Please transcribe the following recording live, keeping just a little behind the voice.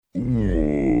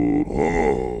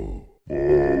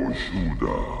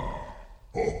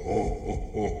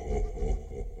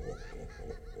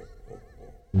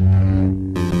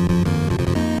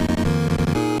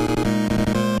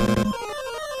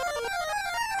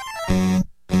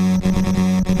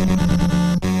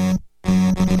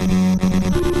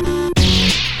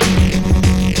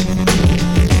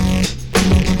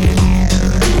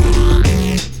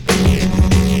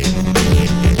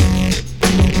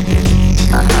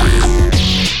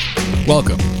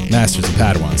Welcome, Masters and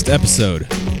Padawans, to episode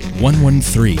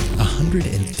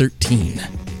 113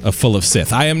 of Full of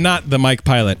Sith. I am not the Mike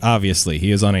Pilot, obviously.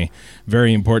 He is on a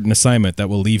very important assignment that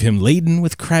will leave him laden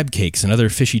with crab cakes and other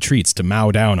fishy treats to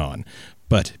mow down on.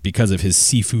 But because of his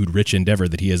seafood-rich endeavor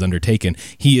that he has undertaken,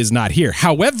 he is not here.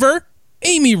 However,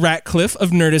 Amy Ratcliffe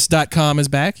of Nerdist.com is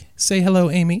back. Say hello,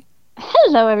 Amy.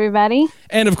 Hello, everybody.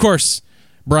 And, of course,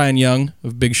 Bryan Young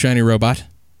of Big Shiny Robot.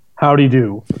 Howdy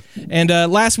do. And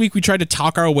last week we tried to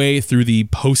talk our way through the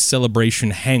post-celebration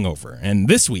hangover. And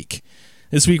this week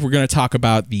we're going to talk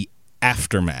about the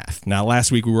aftermath. Now,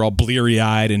 last week we were all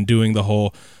bleary-eyed and doing the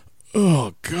whole,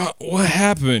 oh, God, what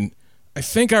happened? I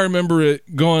think I remember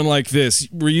it going like this.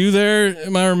 Were you there?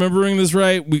 Am I remembering this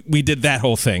right? We did that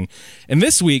whole thing. And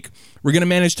this week we're going to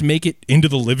manage to make it into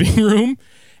the living room,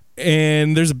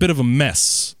 and there's a bit of a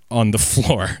mess on the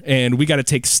floor, and we got to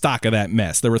take stock of that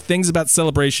mess. There were things about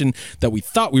Celebration that we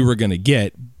thought we were going to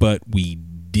get, but we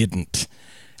didn't.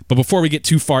 But before we get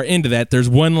too far into that, there's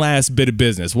one last bit of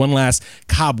business, one last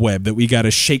cobweb that we got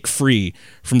to shake free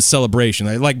from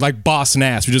Celebration. Like Boss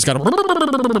Nass, we just got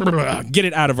to get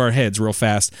it out of our heads real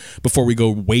fast before we go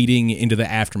wading into the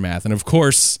aftermath. And of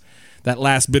course, that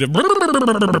last bit of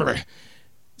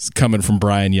is coming from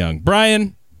Bryan Young.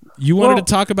 Bryan, you wanted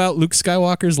to talk about Luke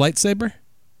Skywalker's lightsaber?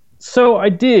 So I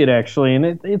did, actually, and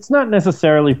it's not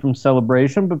necessarily from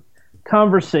Celebration, but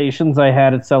conversations I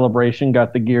had at Celebration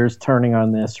got the gears turning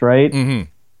on this, right? Mm-hmm.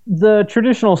 The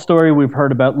traditional story we've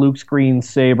heard about Luke's green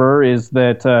saber is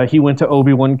that he went to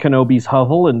Obi-Wan Kenobi's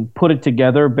hovel and put it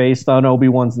together based on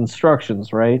Obi-Wan's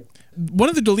instructions, right? One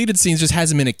of the deleted scenes just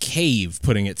has him in a cave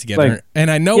putting it together,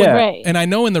 and I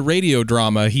know, in the radio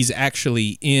drama he's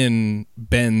actually in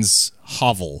Ben's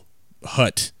hovel,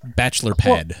 hut, bachelor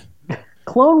pad.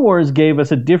 Clone Wars gave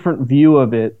us a different view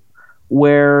of it,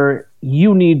 where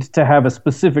you need to have a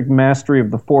specific mastery of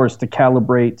the Force to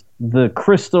calibrate the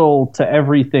crystal to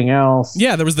everything else.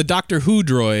 Yeah, there was the Doctor Who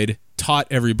droid taught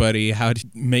everybody how to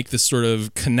make this sort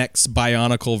of connects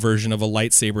bionicle version of a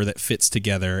lightsaber that fits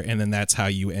together, and then that's how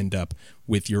you end up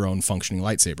with your own functioning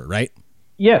lightsaber, right?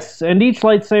 Yes, and each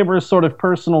lightsaber is sort of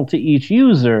personal to each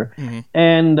user. Mm-hmm.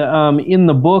 And in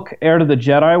the book Heir to the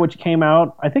Jedi, which came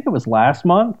out, I think it was last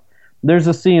month, there's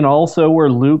a scene also where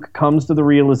Luke comes to the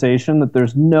realization that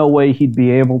there's no way he'd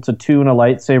be able to tune a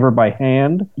lightsaber by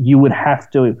hand. You would have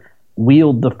to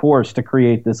wield the Force to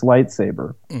create this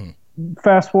lightsaber. Mm.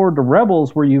 Fast forward to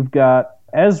Rebels, where you've got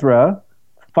Ezra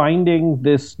finding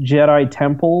this Jedi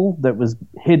temple that was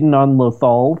hidden on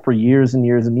Lothal for years and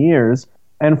years and years,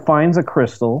 and finds a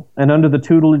crystal, and under the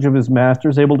tutelage of his master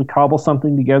is able to cobble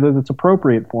something together that's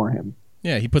appropriate for him.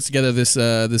 Yeah, he puts together this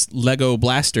Lego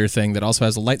blaster thing that also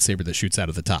has a lightsaber that shoots out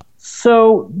of the top.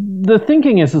 So the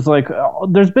thinking is like,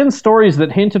 there's been stories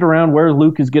that hinted around where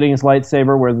Luke is getting his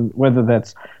lightsaber, whether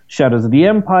that's Shadows of the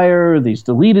Empire, these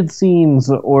deleted scenes,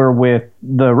 or with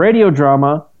the radio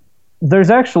drama.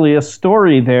 There's actually a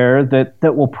story there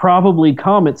that will probably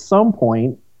come at some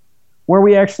point where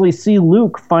we actually see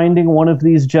Luke finding one of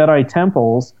these Jedi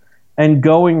temples and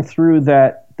going through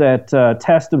that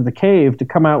test of the cave to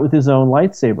come out with his own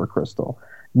lightsaber crystal.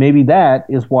 Maybe that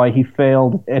is why he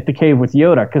failed at the cave with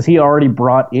Yoda, because he already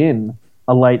brought in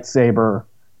a lightsaber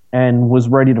and was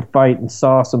ready to fight and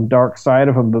saw some dark side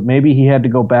of him, but maybe he had to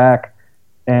go back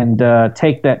and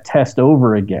take that test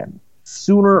over again.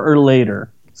 Sooner or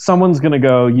later, someone's going to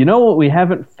go, you know what we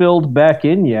haven't filled back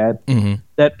in yet? Mm-hmm.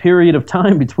 That period of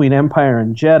time between Empire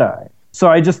and Jedi. So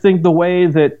I just think the way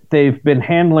that they've been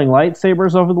handling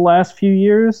lightsabers over the last few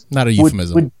years not a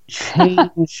euphemism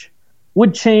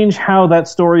would change how that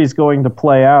story is going to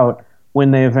play out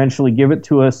when they eventually give it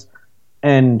to us,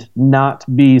 and not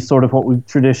be sort of what we've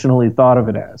traditionally thought of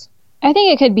it as. I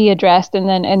think it could be addressed in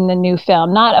the new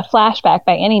film, not a flashback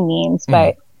by any means,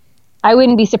 but I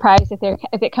wouldn't be surprised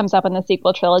if it comes up in the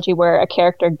sequel trilogy where a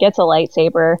character gets a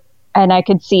lightsaber, and I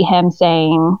could see him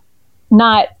saying,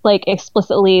 not like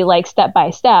explicitly like step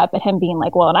by step, but him being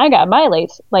like, well, when I got my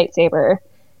lightsaber,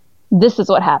 this is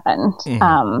what happened.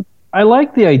 Mm-hmm. I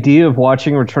like the idea of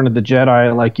watching Return of the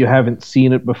Jedi like you haven't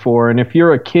seen it before. And if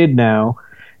you're a kid now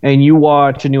and you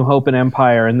watch A New Hope and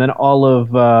Empire, and then all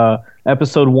of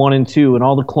episode 1 and 2 and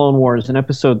all the Clone Wars and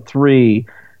episode 3,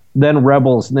 then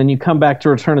Rebels, and then you come back to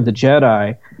Return of the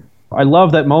Jedi. I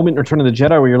love that moment in Return of the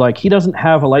Jedi where you're like, he doesn't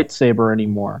have a lightsaber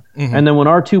anymore. Mm-hmm. And then when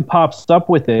R2 pops up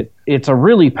with it, it's a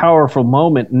really powerful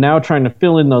moment. Now trying to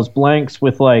fill in those blanks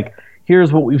with like,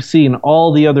 here's what we've seen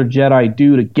all the other Jedi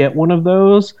do to get one of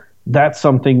those. That's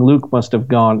something Luke must have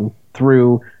gone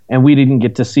through, and we didn't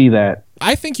get to see that.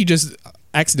 I think you just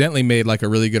accidentally made like a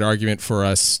really good argument for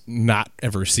us not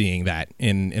ever seeing that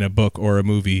in a book or a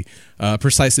movie,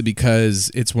 precisely because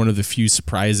it's one of the few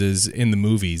surprises in the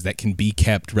movies that can be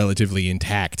kept relatively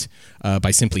intact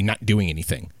by simply not doing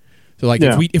anything. So like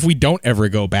if we don't ever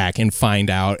go back and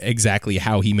find out exactly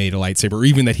how he made a lightsaber, or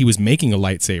even that he was making a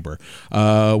lightsaber,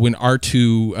 when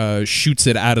R2 shoots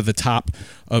it out of the top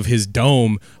of his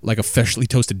dome like a freshly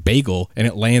toasted bagel and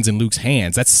it lands in Luke's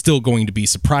hands, that's still going to be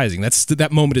surprising. That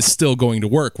moment is still going to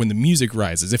work when the music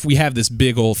rises. If we have this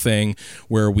big old thing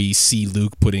where we see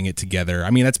Luke putting it together, I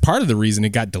mean, that's part of the reason it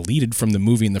got deleted from the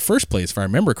movie in the first place, if I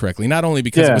remember correctly. Not only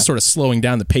because it was sort of slowing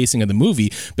down the pacing of the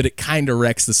movie, but it kind of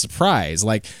wrecks the surprise.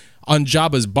 Like, on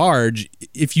Jabba's barge,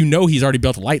 if you know he's already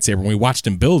built a lightsaber and we watched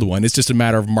him build one, it's just a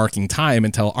matter of marking time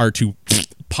until R2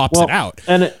 pops it out.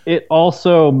 And it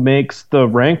also makes the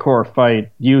Rancor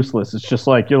fight useless. It's just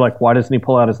like, you're like, why doesn't he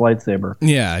pull out his lightsaber?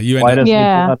 Yeah. Why doesn't he pull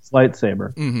out his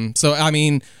lightsaber? Mm-hmm. So, I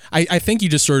mean, I think you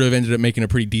just sort of ended up making a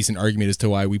pretty decent argument as to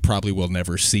why we probably will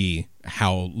never see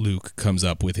how Luke comes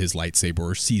up with his lightsaber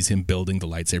or sees him building the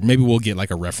lightsaber. Maybe we'll get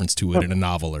like a reference to it in a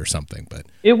novel or something. But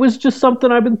it was just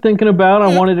something I've been thinking about.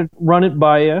 I wanted to run it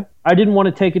by you. I didn't want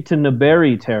to take it to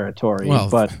Naberi territory. Well,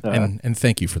 but and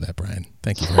thank you for that, Bryan.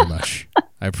 Thank you very much.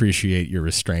 I appreciate your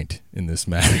restraint in this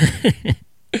matter.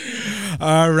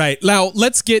 All right. Now,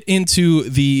 let's get into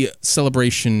the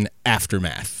celebration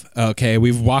aftermath. Okay,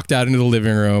 we've walked out into the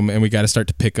living room and we got to start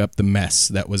to pick up the mess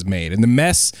that was made. And the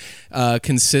mess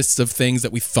consists of things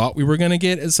that we thought we were going to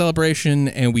get at Celebration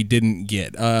and we didn't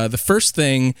get. The first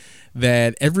thing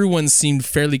that everyone seemed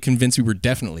fairly convinced we were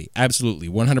definitely, absolutely,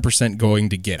 100% going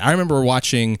to get. I remember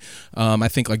watching, I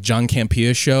think, like John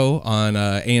Campia's show on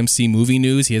AMC Movie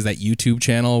News. He has that YouTube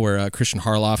channel where Christian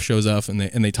Harloff shows up and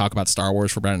they talk about Star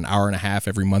Wars for about an hour and a half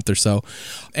every month or so.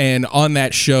 And on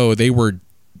that show, they were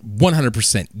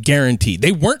 100% guaranteed.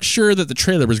 They weren't sure that the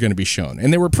trailer was going to be shown,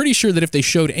 and they were pretty sure that if they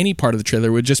showed any part of the trailer,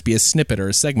 it would just be a snippet or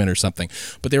a segment or something.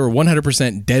 But they were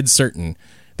 100% dead certain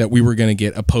that we were going to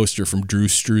get a poster from Drew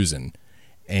Struzan,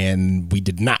 and we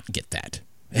did not get that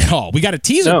at all. We got a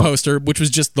teaser poster, which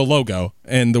was just the logo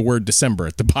and the word December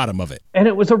at the bottom of it. And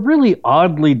it was a really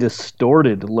oddly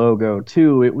distorted logo,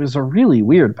 too. It was a really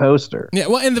weird poster. Yeah,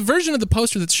 well, and the version of the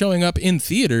poster that's showing up in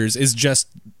theaters is just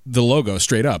the logo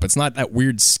straight up. It's not that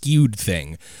weird skewed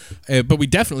thing. But we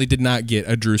definitely did not get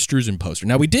a Drew Struzan poster.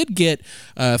 Now, we did get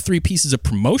 3 pieces of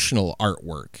promotional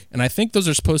artwork, and I think those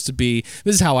are supposed to be,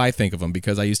 this is how I think of them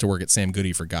because I used to work at Sam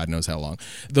Goody for God knows how long.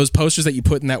 Those posters that you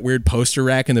put in that weird poster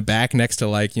rack in the back next to,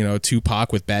 like, you know,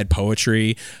 Tupac with Bad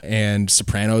Poetry and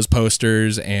Sopranos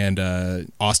posters and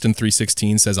Austin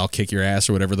 316 says I'll kick your ass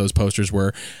or whatever those posters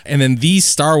were. And then these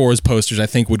Star Wars posters I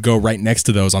think would go right next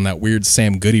to those on that weird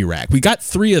Sam Goody rack. We got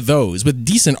 3 of those with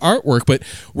decent artwork, but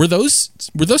were those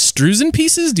Struzan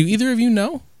pieces? Do either of you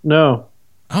know? No.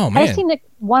 Oh man, I've seen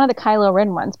one of the Kylo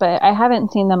Ren ones, but I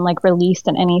haven't seen them like released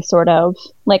in any sort of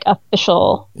like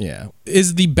official. Yeah,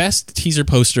 is the best teaser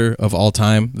poster of all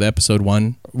time the episode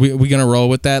 1? We gonna roll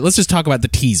with that? Let's just talk about the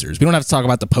teasers. We don't have to talk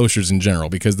about the posters in general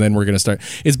because then we're gonna start.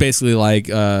 It's basically like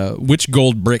which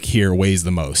gold brick here weighs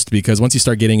the most, because once you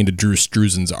start getting into Drew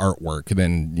Struzan's artwork,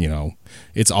 then you know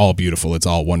it's all beautiful, it's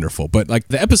all wonderful. But like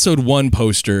the episode 1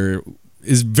 poster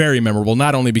is very memorable,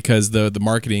 not only because the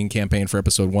marketing campaign for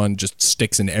episode 1 just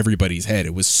sticks in everybody's head.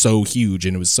 It was so huge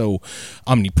and it was so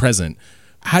omnipresent.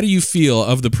 How do you feel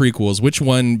of the prequels? Which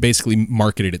one basically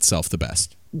marketed itself the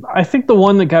best? I think the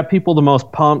one that got people the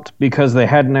most pumped because they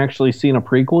hadn't actually seen a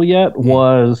prequel yet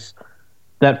was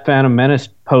that Phantom Menace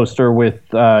poster with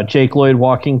Jake Lloyd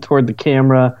walking toward the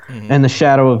camera and the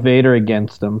shadow of Vader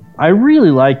against him. I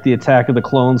really liked the Attack of the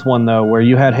Clones one, though, where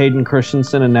you had Hayden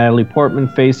Christensen and Natalie Portman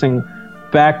facing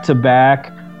back to back,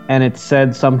 and it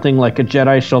said something like a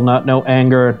Jedi shall not know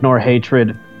anger nor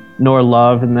hatred nor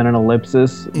love, and then an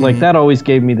ellipsis. Like, that always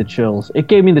gave me the chills. It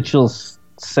gave me the chills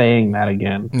saying that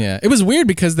again. Yeah, it was weird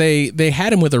because they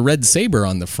had him with a red saber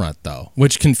on the front, though,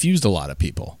 which confused a lot of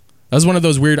people. That was one of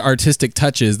those weird artistic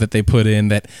touches that they put in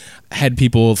that had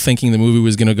people thinking the movie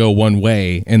was going to go one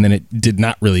way, and then it did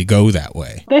not really go that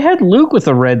way. They had Luke with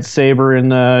a red saber in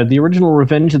the original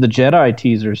Revenge of the Jedi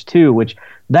teasers, too, which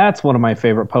that's one of my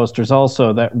favorite posters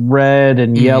also, that red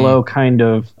and yellow kind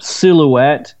of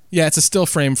silhouette. Yeah, it's a still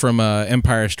frame from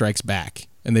Empire Strikes Back.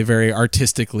 And they very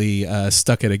artistically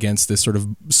stuck it against this sort of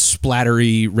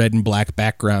splattery red and black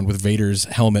background with Vader's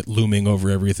helmet looming over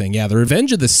everything. Yeah, the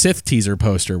Revenge of the Sith teaser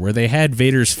poster where they had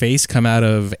Vader's face come out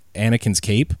of Anakin's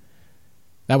cape.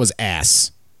 That was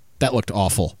ass. That looked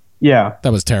awful. Yeah.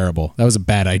 That was terrible. That was a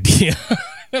bad idea.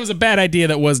 That was a bad idea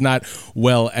that was not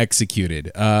well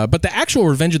executed. But the actual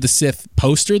Revenge of the Sith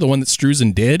poster, the one that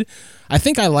Struzan did, I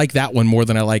think I like that one more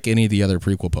than I like any of the other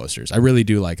prequel posters. I really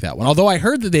do like that one. Although I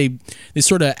heard that they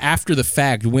sort of, after the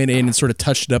fact, went in and sort of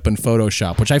touched it up in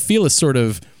Photoshop, which I feel is sort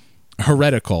of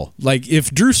heretical. Like, if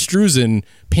Drew Struzan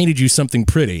painted you something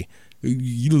pretty,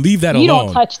 you leave that alone. You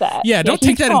don't touch that. Yeah, don't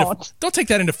take that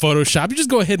into Photoshop. You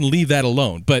just go ahead and leave that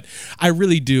alone. But I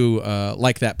really do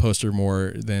like that poster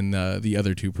more than the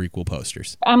other two prequel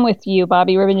posters. I'm with you,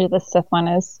 Bobby. Revenge of the Sith one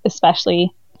is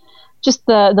especially just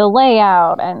the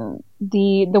layout and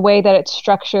the way that it's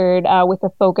structured, with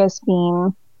the focus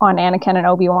being on Anakin and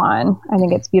Obi-Wan. I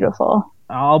think it's beautiful.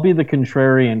 I'll be the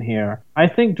contrarian here. I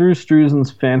think Drew Struzan's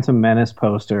Phantom Menace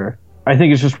poster, I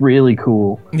think it's just really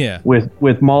cool. Yeah.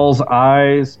 With Maul's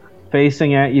eyes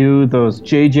facing at you, those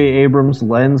J.J. Abrams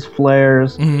lens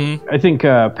flares. Mm-hmm. I think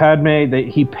Padme,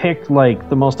 he picked like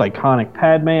the most iconic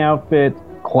Padme outfit.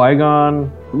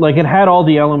 Qui-Gon, like it had all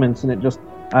the elements, and it just,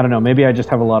 I don't know, maybe I just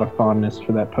have a lot of fondness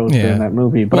for that poster in that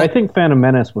movie. But I think Phantom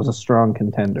Menace was a strong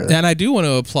contender. And I do want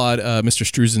to applaud Mr.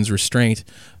 Struzan's restraint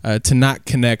to not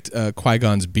connect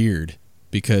Qui-Gon's beard,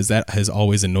 because that has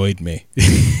always annoyed me.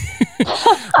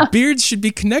 Beards should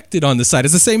be connected on the side.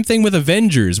 It's the same thing with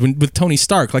Avengers with Tony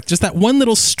Stark. Like, just that one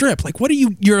little strip. Like,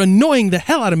 you're annoying the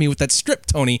hell out of me with that strip,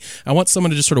 Tony. I want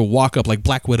someone to just sort of walk up, like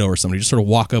Black Widow or somebody, just sort of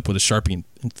walk up with a Sharpie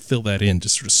and fill that in,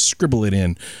 just sort of scribble it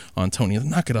in on Tony.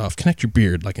 Knock it off. Connect your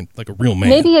beard like a real man.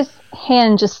 Maybe his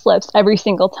hand just slips every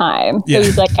single time. So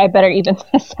he's like, I better even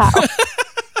this out.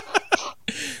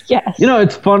 Yes. You know,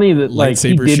 it's funny that like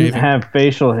he Lightsaber didn't shaving. have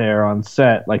facial hair on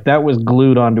set. Like that was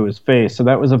glued onto his face. So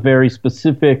that was a very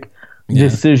specific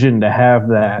decision to have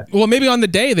that. Well, maybe on the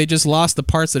day they just lost the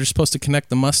parts that are supposed to connect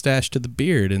the mustache to the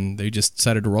beard, and they just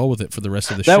decided to roll with it for the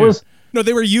rest of the shoot. No,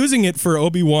 they were using it for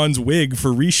Obi-Wan's wig for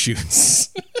reshoots.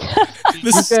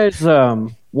 You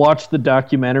guys watched the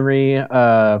documentary,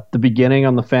 the beginning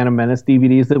on the Phantom Menace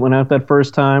DVDs that went out that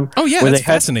first time? Oh, yeah, that's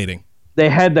fascinating. They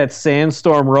had that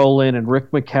sandstorm roll in, and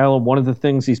Rick McCallum, one of the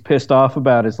things he's pissed off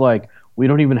about is like, we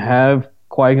don't even have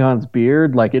Qui-Gon's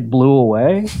beard. Like, it blew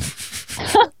away.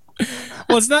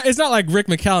 Well, it's not like Rick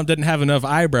McCallum didn't have enough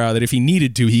eyebrow that if he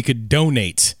needed to, he could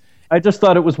donate. I just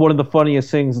thought it was one of the funniest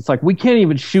things. It's like, we can't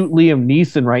even shoot Liam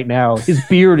Neeson right now. His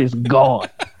beard is gone.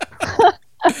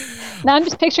 Now I'm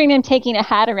just picturing him taking a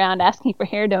hat around asking for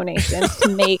hair donations to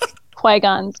make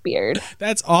Qui-Gon's beard.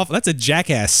 That's awful. That's a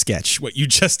Jackass sketch, what you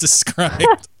just described.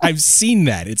 I've seen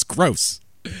that. It's gross.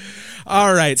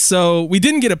 All right, so we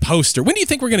didn't get a poster. When do you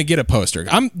think we're going to get a poster?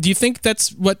 Do you think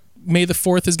that's what May the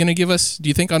 4th is going to give us? Do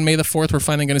you think on May the 4th we're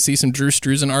finally going to see some Drew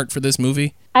Struzan art for this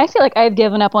movie? I feel like I've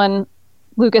given up on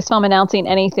Lucasfilm announcing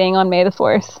anything on May the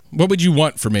 4th. What would you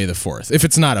want for May the 4th? If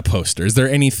it's not a poster, is there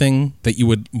anything that you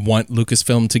would want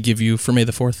Lucasfilm to give you for May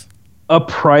the 4th? A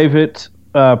private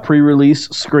pre-release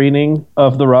screening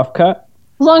of the rough cut.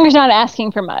 As long as you're not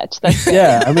asking for much. That's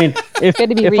Yeah, I mean, if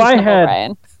I had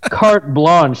Bryan. carte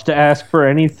blanche to ask for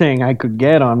anything I could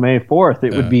get on May 4th,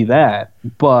 it would be that.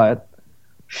 But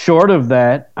short of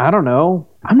that, I don't know.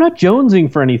 I'm not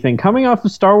jonesing for anything. Coming off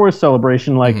of Star Wars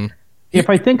Celebration, like, if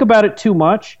I think about it too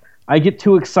much, I get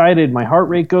too excited. My heart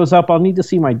rate goes up. I'll need to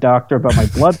see my doctor about my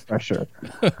blood pressure.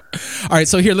 All right,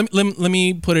 so here, let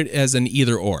me put it as an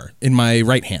either or. In my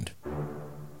right hand,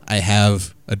 I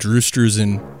have a Drew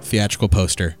Struzan theatrical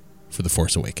poster for The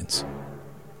Force Awakens.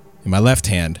 In my left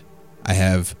hand, I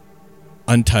have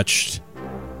untouched,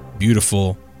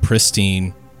 beautiful,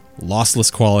 pristine,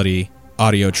 lossless quality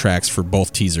audio tracks for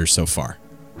both teasers so far.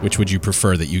 Which would you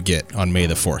prefer that you get on May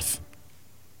the 4th?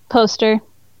 Poster.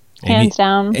 Hands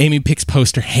down. Amy picks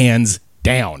poster hands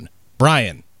down.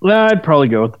 Bryan. Well, I'd probably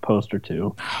go with the poster,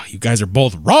 too. Oh, you guys are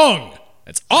both wrong.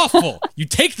 That's awful. You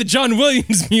take the John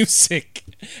Williams music.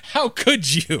 How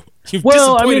could you? You've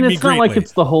disappointed me it's not greatly. like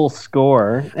it's the whole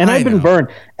score. And I've been burned.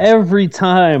 Every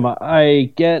time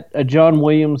I get a John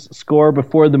Williams score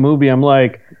before the movie, I'm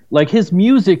like his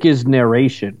music is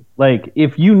narration. Like,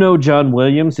 if you know John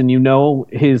Williams and you know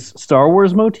his Star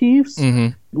Wars motifs,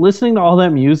 listening to all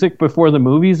that music before the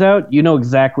movie's out, you know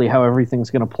exactly how everything's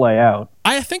going to play out.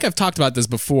 I think I've talked about this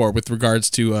before with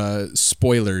regards to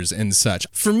spoilers and such.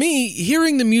 For me,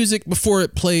 hearing the music before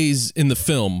it plays in the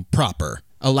film proper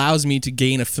allows me to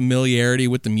gain a familiarity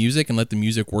with the music and let the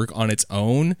music work on its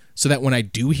own, so that when I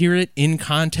do hear it in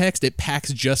context, it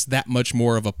packs just that much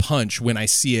more of a punch when I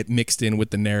see it mixed in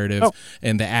with the narrative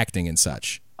and the acting and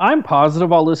such. I'm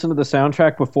positive I'll listen to the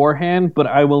soundtrack beforehand, but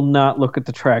I will not look at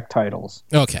the track titles.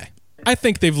 Okay. I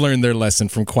think they've learned their lesson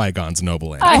from Qui-Gon's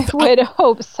Noble End. I would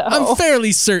hope so. I'm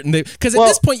fairly certain that, because at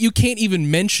this point you can't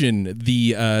even mention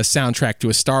the soundtrack to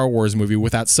a Star Wars movie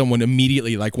without someone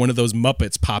immediately, like one of those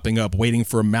Muppets, popping up, waiting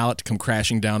for a mallet to come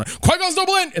crashing down. Qui-Gon's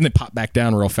Noble End, and then pop back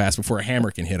down real fast before a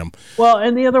hammer can hit him. Well,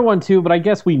 and the other one too, but I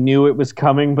guess we knew it was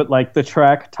coming. But like the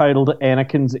track titled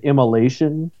 "Anakin's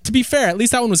Immolation." To be fair, at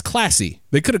least that one was classy.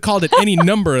 They could have called it any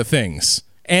number of things.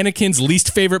 Anakin's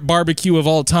least favorite barbecue of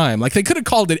all time. Like, they could have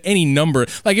called it any number.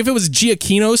 Like, if it was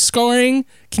Giacchino scoring,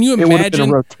 can you imagine? It would have been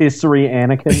a rotisserie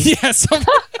Anakin. Yes.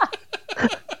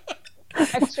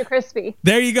 Extra crispy.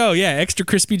 There you go. Yeah, extra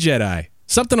crispy Jedi.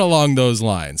 Something along those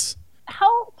lines.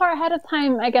 How far ahead of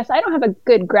time, I guess, I don't have a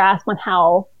good grasp on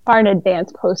how far in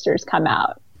advance posters come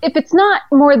out. If it's not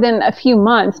more than a few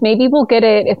months, maybe we'll get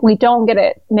it. If we don't get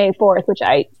it May 4th, which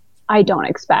I don't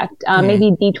expect.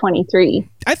 Maybe D23.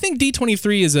 I think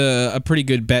D23 is a pretty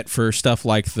good bet for stuff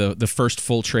like the first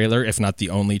full trailer, if not the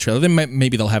only trailer. Then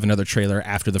maybe they'll have another trailer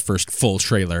after the first full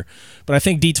trailer. But I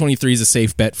think D23 is a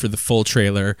safe bet for the full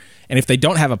trailer. And if they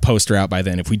don't have a poster out by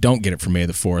then, if we don't get it for May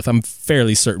the 4th, I'm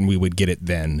fairly certain we would get it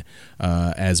then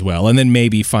as well. And then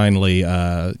maybe finally,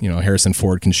 Harrison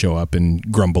Ford can show up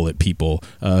and grumble at people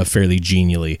fairly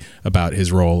genially about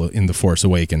his role in The Force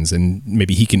Awakens. And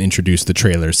maybe he can introduce the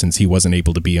trailer since he wasn't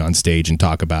able to be on stage and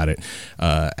talk about it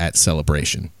at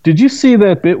Celebration. Did you see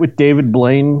that bit with David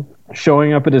Blaine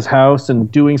showing up at his house and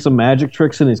doing some magic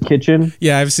tricks in his kitchen?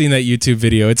 Yeah, I've seen that YouTube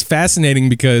video. It's fascinating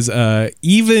because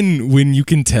even when you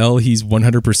can tell he's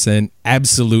 100%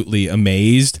 absolutely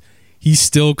amazed, he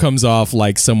still comes off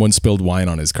like someone spilled wine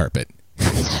on his carpet.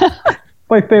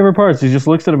 My favorite part is he just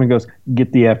looks at him and goes,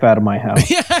 "Get the F out of my house."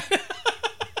 Yeah.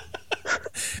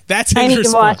 That's his I need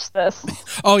response. to watch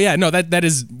this. Oh, yeah. No, that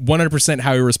is 100%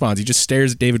 how he responds. He just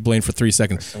stares at David Blaine for 3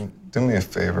 seconds. Do me a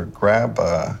favor. Grab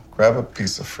a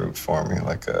piece of fruit for me,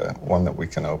 like one that we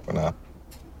can open up.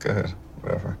 Good,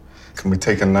 whatever. Can we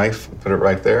take a knife and put it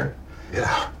right there?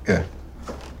 Yeah. Yeah.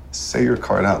 Say your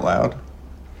card out loud.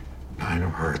 9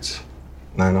 of hearts.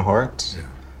 9 of hearts? Yeah.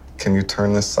 Can you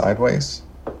turn this sideways?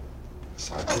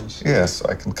 Sideways? Yeah, so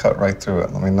I can cut right through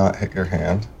it. Let me not hit your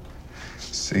hand.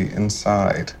 See,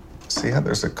 inside. See how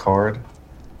there's a card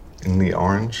in the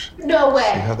orange? No way.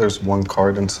 See how there's one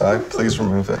card inside? Please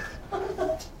remove it.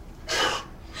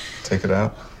 Take it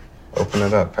out. Open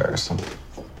it up, Harrison.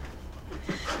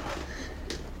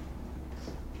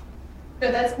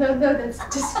 No, that's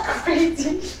just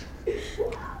crazy.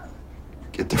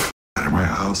 Get the out of my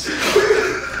house.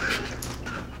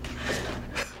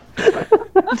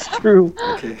 That's true.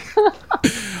 Okay.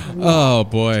 Oh,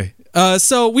 boy.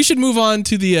 So we should move on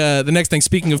to the next thing.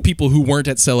 Speaking of people who weren't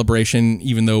at Celebration,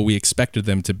 even though we expected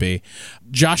them to be,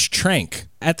 Josh Trank.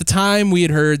 At the time, we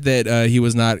had heard that he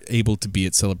was not able to be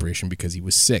at Celebration because he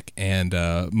was sick, and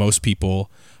most people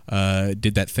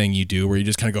did that thing you do where you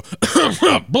just kind of go,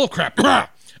 bullcrap,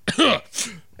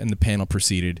 and the panel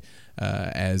proceeded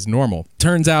as normal.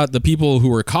 Turns out the people who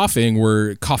were coughing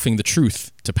the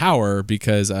truth to power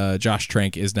because Josh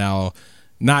Trank is now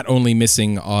not only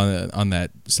missing on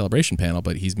that Celebration panel,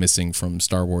 but he's missing from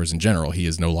Star Wars in general. He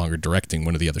is no longer directing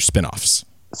one of the other spinoffs.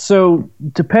 So,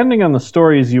 depending on the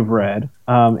stories you've read,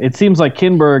 it seems like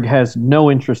Kinberg has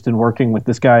no interest in working with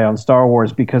this guy on Star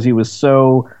Wars because he was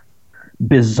so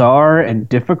bizarre and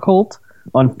difficult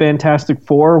on Fantastic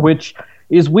Four, which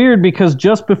is weird because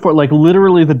just before, like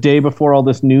literally the day before all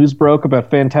this news broke about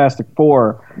Fantastic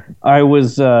Four, I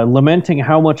was lamenting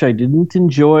how much I didn't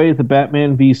enjoy the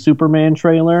Batman v Superman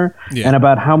trailer and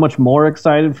about how much more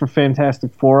excited for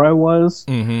Fantastic Four I was.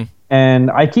 Mm-hmm.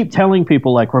 And I keep telling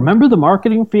people, like, remember the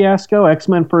marketing fiasco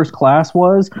X-Men First Class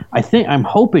was? I'm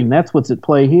hoping that's what's at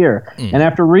play here. And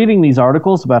after reading these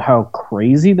articles about how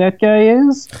crazy that guy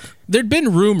is... There'd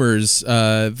been rumors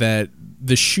that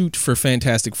the shoot for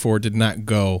Fantastic Four did not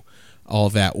go all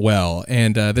that well.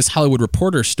 And this Hollywood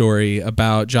Reporter story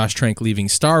about Josh Trank leaving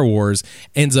Star Wars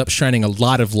ends up shining a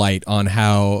lot of light on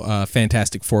how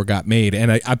Fantastic Four got made.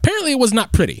 And apparently it was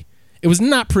not pretty. It was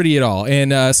not pretty at all.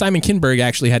 And Simon Kinberg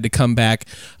actually had to come back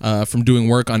from doing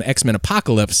work on X-Men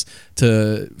Apocalypse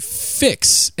to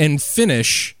fix and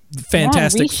finish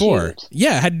Fantastic Four.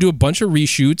 Yeah, had to do a bunch of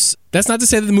reshoots. That's not to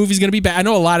say that the movie's going to be bad. I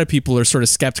know a lot of people are sort of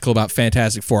skeptical about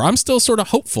Fantastic Four. I'm still sort of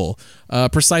hopeful,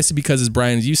 precisely because, as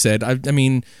Bryan, as you said, I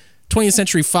mean, 20th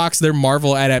Century Fox, their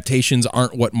Marvel adaptations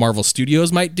aren't what Marvel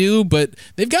Studios might do, but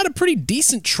they've got a pretty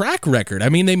decent track record. I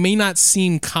mean, they may not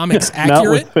seem comics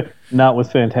accurate. Not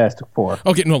with Fantastic Four.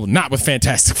 Okay, no, not with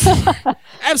Fantastic Four.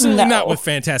 Absolutely not with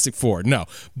Fantastic Four, no.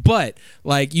 But,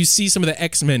 like, you see some of the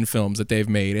X-Men films that they've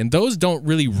made, and those don't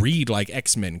really read like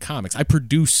X-Men comics. I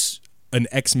produce an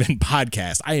X-Men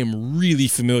podcast. I am really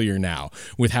familiar now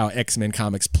with how X-Men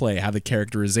comics play, how the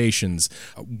characterizations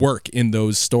work in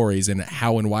those stories, and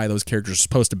how and why those characters are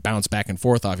supposed to bounce back and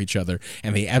forth off each other,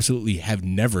 and they absolutely have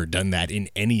never done that in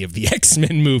any of the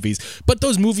X-Men movies. But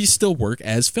those movies still work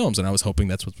as films, and I was hoping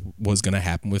that's what was going to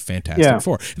happen with Fantastic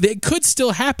Four. They could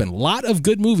still happen. A lot of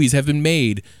good movies have been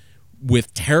made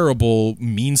with terrible,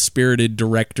 mean-spirited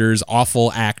directors,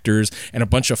 awful actors, and a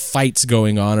bunch of fights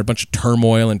going on, a bunch of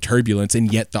turmoil and turbulence,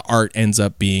 and yet the art ends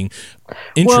up being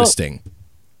interesting.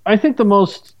 Well, I think the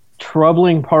most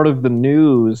troubling part of the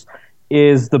news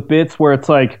is the bits where it's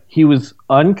like he was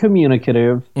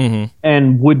uncommunicative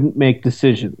and wouldn't make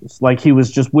decisions. Like he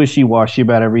was just wishy-washy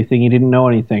about everything. He didn't know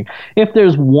anything. If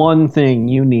there's one thing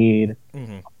you need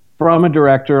from a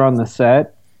director on the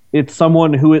set, it's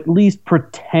someone who at least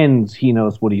pretends he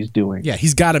knows what he's doing. Yeah,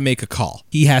 he's got to make a call.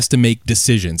 He has to make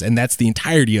decisions, and that's the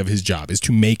entirety of his job, is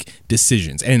to make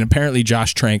decisions. And apparently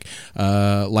Josh Trank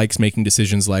likes making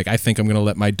decisions like, I think I'm going to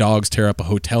let my dogs tear up a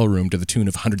hotel room to the tune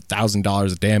of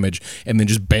 $100,000 of damage and then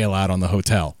just bail out on the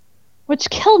hotel. Which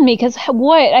killed me, because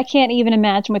what? I can't even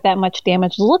imagine what that much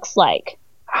damage looks like.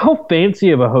 How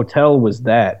fancy of a hotel was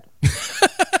that?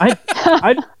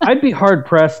 I'd be hard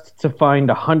pressed to find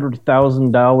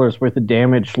 $100,000 worth of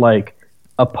damage like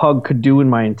a pug could do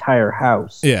in my entire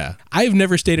house. Yeah, I've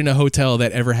never stayed in a hotel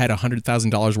that ever had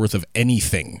 $100,000 worth of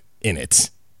anything in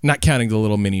it, not counting the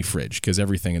little mini fridge, because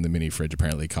everything in the mini fridge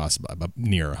apparently costs about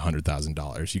near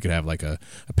 $100,000. You could have like a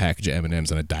package of M&Ms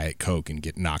and a Diet Coke and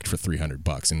get knocked for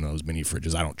 $300 in those mini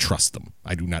fridges. I don't trust them.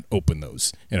 I do not open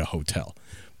those in a hotel.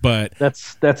 But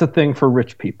that's a thing for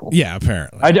rich people. Yeah,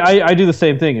 apparently. I do the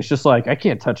same thing. It's just like, I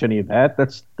can't touch any of that.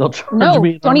 They'll charge me.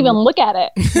 No, don't even look at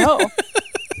it. No.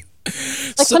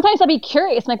 Sometimes I'll be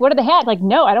curious. I'm like, what do they have? Like,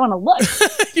 no, I don't want to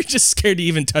look. You're just scared to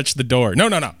even touch the door. No,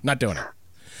 not doing it.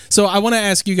 So I want to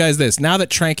ask you guys this. Now that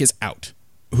Trank is out,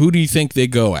 who do you think they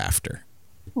go after?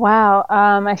 Wow,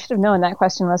 I should have known that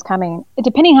question was coming.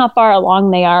 Depending how far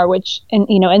along they are, which in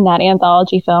that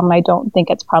anthology film, I don't think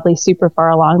it's probably super far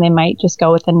along. They might just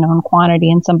go with a known quantity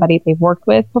and somebody they've worked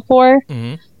with before.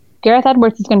 Gareth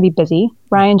Edwards is going to be busy.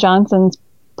 Rian Johnson's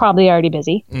probably already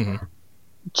busy.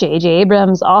 J.J.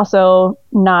 Abrams also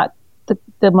not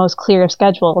the most clear of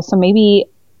schedules, so maybe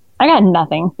I got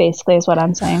nothing. Basically, is what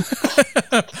I'm saying.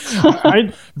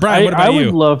 Brian, what about I you?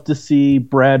 would love to see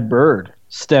Brad Bird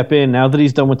step in now that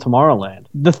he's done with Tomorrowland.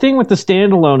 The thing with the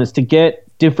standalone is to get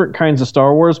different kinds of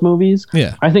Star Wars movies.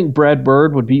 Yeah. I think Brad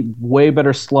Bird would be way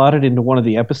better slotted into one of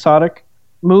the episodic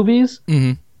movies.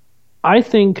 I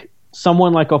think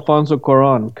someone like Alfonso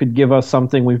Cuarón could give us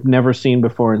something we've never seen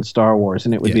before in Star Wars,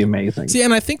 and it would be amazing. See,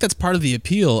 and I think that's part of the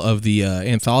appeal of the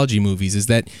anthology movies, is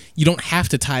that you don't have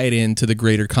to tie it into the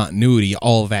greater continuity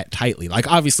all that tightly. Like,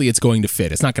 obviously, it's going to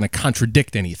fit. It's not going to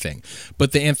contradict anything.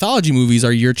 But the anthology movies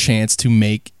are your chance to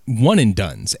make one and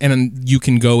dones, and you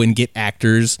can go and get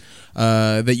actors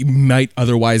that you might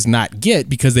otherwise not get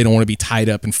because they don't want to be tied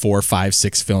up in 4, 5,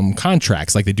 6 film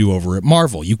contracts like they do over at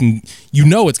Marvel. It's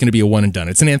going to be a one and done.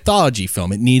 It's an anthology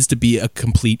film. It needs to be a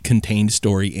complete contained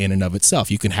story in and of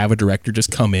itself. You can have a director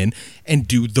just come in and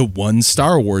do the one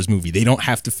Star Wars movie. They don't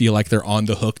have to feel like they're on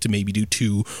the hook to maybe do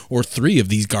 2 or 3 of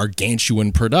these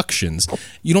gargantuan productions.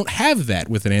 You don't have that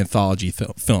with an anthology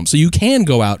film. So you can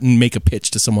go out and make a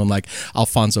pitch to someone like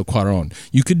Alfonso Cuarón.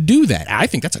 You could do that. I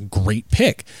think that's a great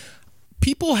pick.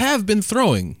 People have been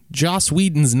throwing Joss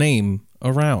Whedon's name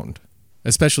around,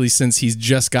 especially since he's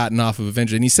just gotten off of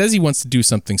Avengers, and he says he wants to do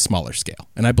something smaller scale.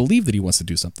 And I believe that he wants to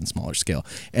do something smaller scale.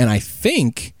 And I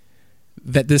think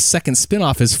that this second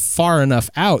spinoff is far enough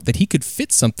out that he could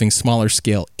fit something smaller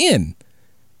scale in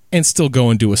and still go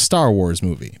and do a Star Wars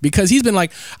movie. Because he's been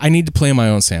like, I need to play in my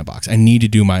own sandbox. I need to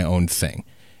do my own thing.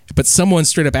 But someone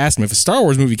straight up asked him, if a Star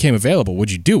Wars movie came available, would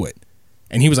you do it?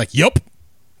 And he was like, yup.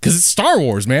 Because it's Star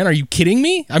Wars, man. Are you kidding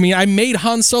me? I mean, I made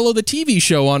Han Solo the TV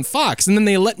show on Fox, and then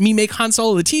they let me make Han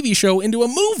Solo the TV show into a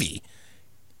movie.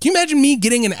 Can you imagine me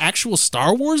getting an actual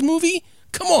Star Wars movie?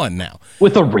 Come on now.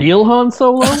 With a real Han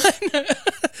Solo?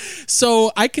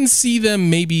 So I can see them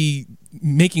maybe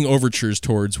making overtures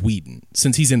towards Whedon,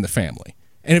 since he's in the family.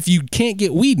 And if you can't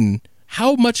get Whedon,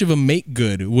 how much of a make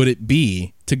good would it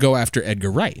be to go after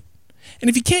Edgar Wright? And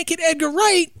if you can't get Edgar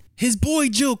Wright, his boy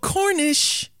Joe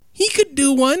Cornish, he could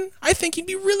do one. I think he'd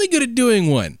be really good at doing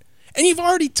one. And you've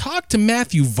already talked to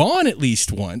Matthew Vaughn at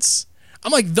least once.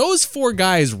 I'm like, those 4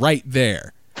 guys right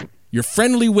there, you're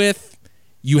friendly with,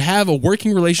 you have a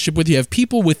working relationship with, you have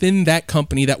people within that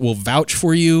company that will vouch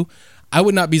for you. I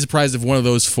would not be surprised if one of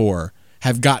those 4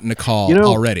 have gotten a call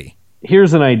already.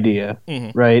 Here's an idea,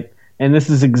 right? And this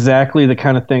is exactly the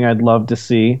kind of thing I'd love to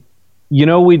see.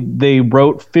 They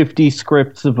wrote 50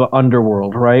 scripts of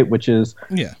Underworld, right? Which is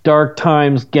dark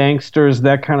times, gangsters,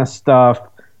 that kind of stuff,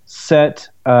 set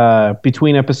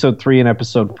between episode 3 and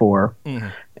episode 4.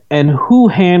 And who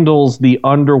handles the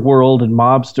underworld and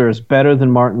mobsters better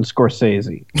than Martin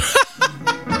Scorsese?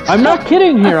 I'm not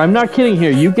kidding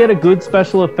here. You get a good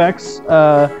special effects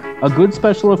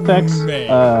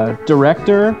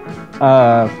director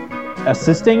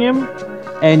assisting him,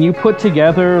 and you put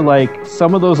together like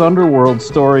some of those underworld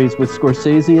stories with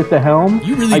Scorsese at the helm.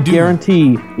 I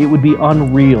guarantee it would be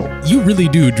unreal. You really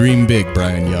do dream big,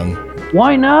 Bryan Young.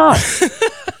 Why not?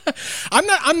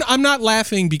 I'm not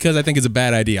laughing because I think it's a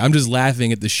bad idea. I'm just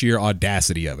laughing at the sheer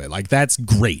audacity of it. Like, that's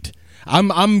great.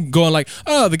 I'm going like,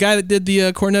 oh, the guy that did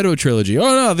the Cornetto trilogy.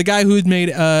 Oh no, the guy who made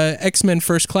X-Men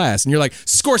First Class. And you're like,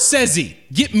 Scorsese,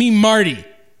 get me Marty.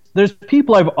 There's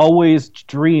people I've always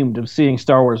dreamed of seeing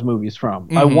Star Wars movies from.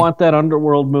 I want that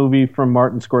Underworld movie from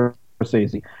Martin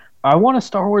Scorsese. I want a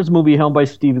Star Wars movie helmed by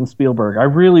Steven Spielberg. I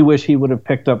really wish he would have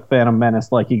picked up Phantom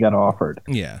Menace like he got offered.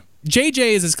 Yeah.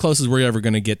 JJ is as close as we're ever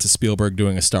going to get to Spielberg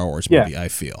doing a Star Wars movie, I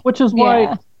feel. Which is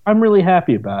why I'm really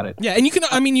happy about it. Yeah, and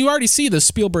you already see the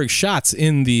Spielberg shots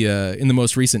in the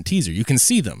most recent teaser. You can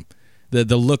see them. The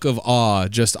look of awe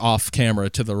just off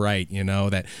camera to the right,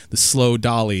 that the slow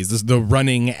dollies, the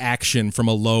running action from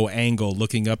a low angle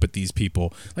looking up at these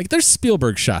people. Like, there's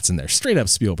Spielberg shots in there, straight up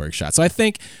Spielberg shots. So I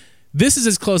think this is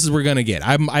as close as we're going to get.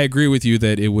 I agree with you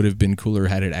that it would have been cooler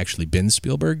had it actually been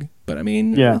Spielberg, but I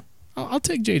mean, I'll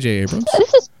take J.J. Abrams.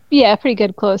 This is pretty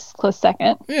good, close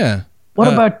second. Yeah.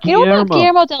 What about Guillermo?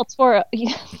 Guillermo del Toro?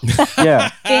 Yeah.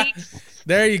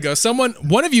 There you go.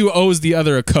 One of you owes the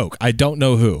other a Coke. I don't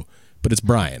know who, but it's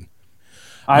Bryan.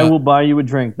 I will buy you a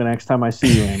drink the next time I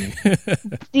see you, Amy.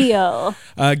 Deal.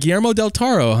 Guillermo del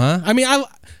Toro, huh? I mean, I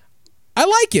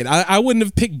like it. I wouldn't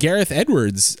have picked Gareth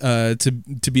Edwards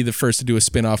to be the first to do a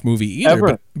spin-off movie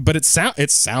either. But it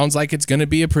sounds like it's going to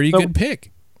be a pretty good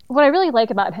pick. What I really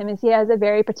like about him is he has a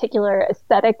very particular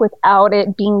aesthetic without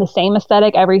it being the same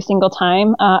aesthetic every single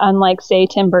time, unlike, say,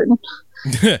 Tim Burton,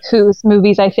 whose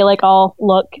movies I feel like all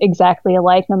look exactly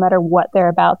alike no matter what they're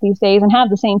about these days and have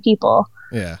the same people.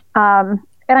 Yeah. And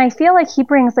I feel like he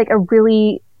brings like a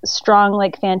really strong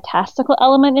like fantastical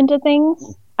element into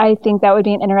things. I think that would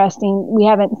be we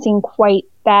haven't seen quite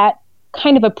that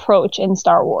kind of approach in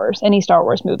Star Wars, any Star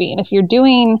Wars movie. And if you're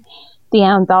doing the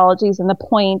anthologies and the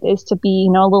point is to be,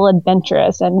 a little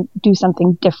adventurous and do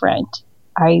something different,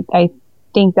 I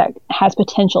think that has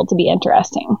potential to be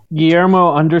interesting.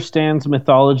 Guillermo understands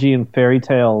mythology and fairy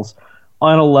tales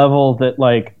on a level that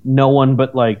like no one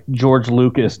but like George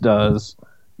Lucas does.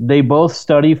 They both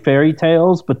study fairy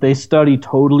tales, but they study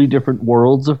totally different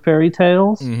worlds of fairy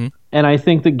tales. Mm-hmm. And I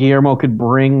think that Guillermo could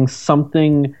bring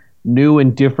something new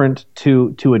and different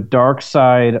to a dark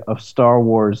side of Star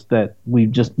Wars that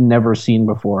we've just never seen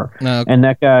before. No. And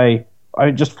that guy,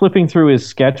 just flipping through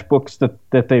his sketchbooks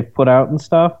that they've put out and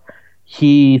stuff,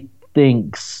 he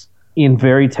thinks in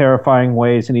very terrifying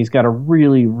ways, and he's got a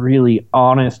really, really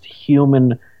honest,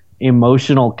 human,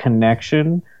 emotional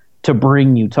connection to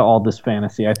bring you to all this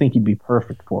fantasy. I think he'd be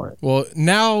perfect for it. Well,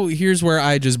 now here's where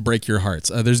I just break your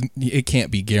hearts. It can't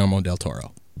be Guillermo del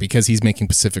Toro because he's making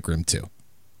Pacific Rim 2.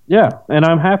 Yeah, and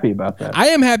I'm happy about that. I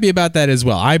am happy about that as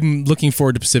well. I'm looking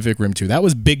forward to Pacific Rim 2. That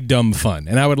was big, dumb fun,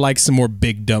 and I would like some more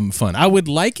big, dumb fun. I would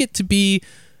like it to be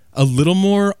a little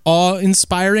more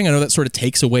awe-inspiring. I know that sort of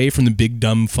takes away from the big,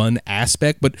 dumb fun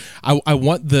aspect, but I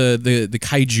want the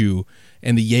kaiju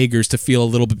and the Jaegers to feel a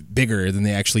little bit bigger than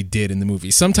they actually did in the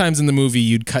movie. Sometimes in the movie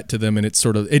you'd cut to them and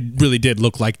it really did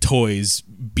look like toys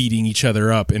beating each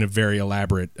other up in a very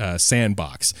elaborate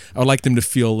sandbox. I would like them to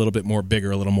feel a little bit more bigger,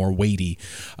 a little more weighty.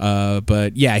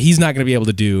 But yeah, he's not going to be able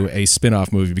to do a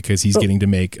spin-off movie because he's getting to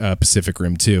make Pacific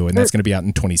Rim 2, and that's going to be out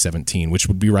in 2017, which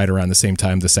would be right around the same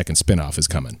time the second spin-off is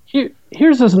coming.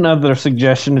 Here's another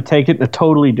suggestion to take it in a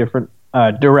totally different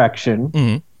direction.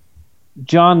 Mm-hmm.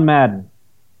 John Madden.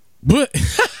 But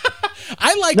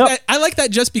I like that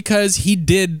just because he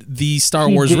did the Star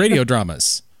Wars radio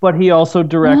dramas. But he also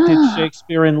directed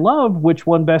Shakespeare in Love, which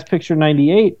won Best Picture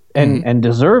 '98 and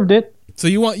deserved it. So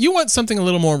you want something a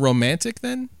little more romantic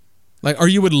then? Or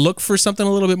you would look for something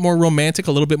a little bit more romantic,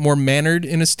 a little bit more mannered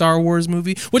in a Star Wars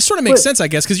movie? Which sort of makes sense, I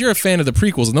guess, because you're a fan of the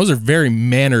prequels, and those are very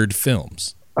mannered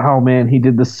films. Oh man, he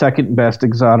did the second best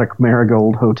exotic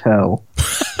marigold hotel.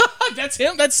 That's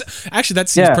him. That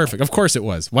seems perfect. Of course it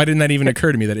was. Why didn't that even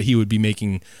occur to me that he would be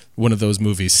making one of those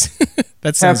movies?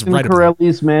 That sounds Captain right.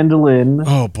 Corelli's mandolin.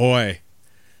 Oh boy,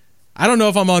 I don't know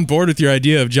if I'm on board with your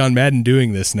idea of John Madden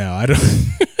doing this now. I don't.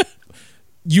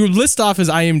 You list off his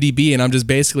IMDb, and I'm just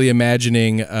basically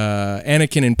imagining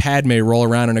Anakin and Padme roll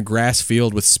around in a grass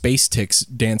field with space ticks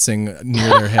dancing near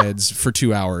their heads for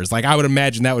 2 hours. Like, I would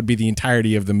imagine that would be the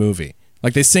entirety of the movie.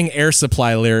 Like, they sing Air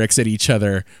Supply lyrics at each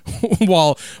other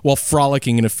while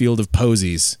frolicking in a field of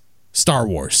posies. Star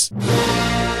Wars.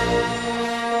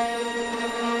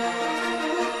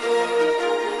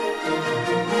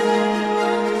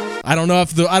 I don't know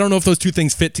if those two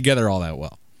things fit together all that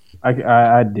well.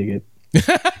 I dig it. There's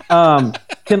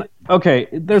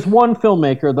one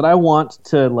filmmaker that I want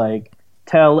to like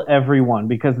tell everyone,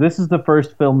 because this is the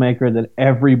first filmmaker that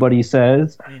everybody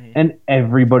says and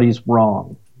everybody's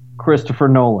wrong. Christopher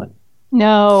Nolan.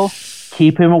 No.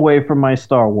 Keep him away from my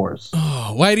Star Wars.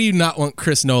 Oh, why do you not want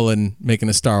Chris Nolan making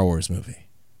a Star Wars movie?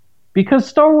 Because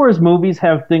Star Wars movies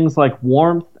have things like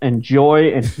warmth and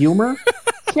joy and humor.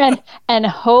 and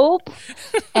hope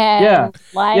and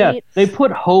light. Yeah, they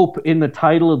put hope in the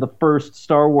title of the first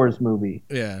Star Wars movie.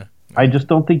 Yeah. I just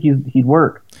don't think he'd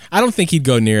work. I don't think he'd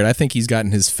go near it. I think he's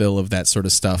gotten his fill of that sort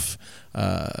of stuff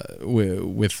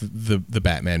with the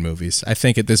Batman movies. I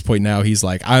think at this point now he's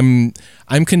like, I'm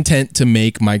content to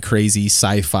make my crazy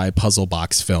sci-fi puzzle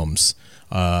box films.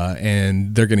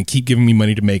 And they're going to keep giving me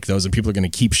money to make those, and people are going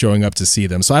to keep showing up to see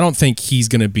them. So I don't think he's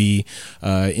going to be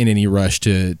in any rush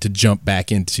to jump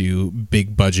back into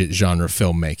big budget genre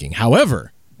filmmaking.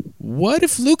 However, what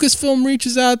if Lucasfilm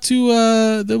reaches out to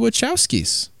the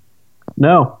Wachowskis?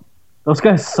 No, those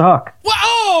guys suck.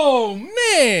 Oh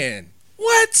man,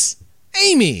 what?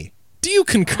 Amy, do you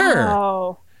concur?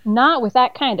 Oh, not with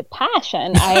that kind of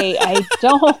passion. I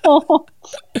don't.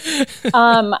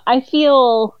 I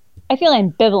feel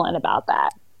ambivalent about that.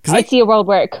 I see a world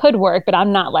where it could work, but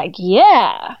I'm not like,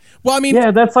 yeah. Well, I mean,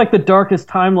 yeah, that's like the darkest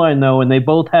timeline though, and they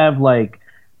both have like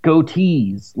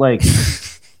goatees. Like,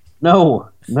 no.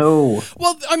 Well,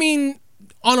 I mean,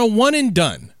 on a one and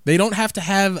done, they don't have to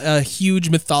have a huge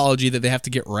mythology that they have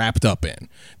to get wrapped up in.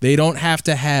 They don't have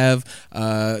to have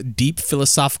deep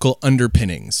philosophical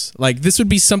underpinnings. Like, this would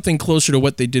be something closer to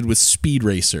what they did with Speed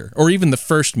Racer, or even the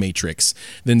first Matrix,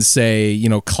 than say,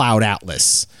 Cloud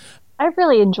Atlas. I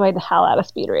really enjoyed the hell out of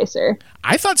Speed Racer.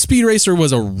 I thought Speed Racer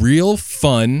was a real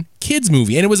fun kids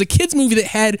movie, and it was a kids movie that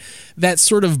had that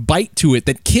sort of bite to it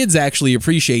that kids actually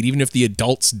appreciate, even if the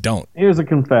adults don't. Here's a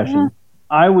confession. Yeah.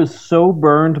 I was so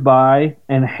burned by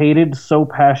and hated so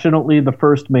passionately the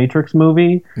first Matrix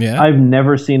movie. Yeah. I've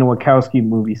never seen a Wachowski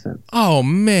movie since. Oh,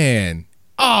 man.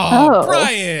 Oh,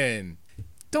 Bryan.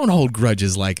 Don't hold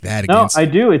grudges like that against... No, I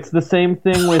do. It's the same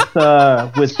thing with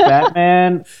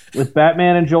Batman,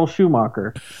 and Joel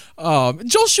Schumacher.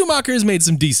 Joel Schumacher has made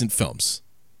some decent films.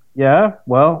 Yeah,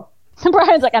 well...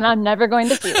 Bryan's like, and I'm never going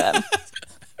to see them.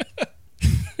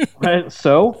 Right,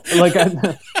 so, like...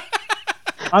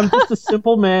 I'm just a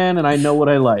simple man, and I know what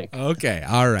I like. Okay,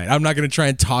 all right. I'm not going to try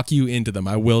and talk you into them.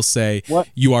 I will say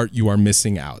you are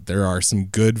missing out. There are some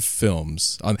good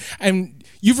films and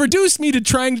you've reduced me to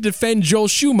trying to defend Joel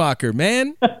Schumacher,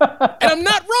 man. And I'm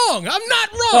not wrong.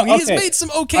 Okay. He has made some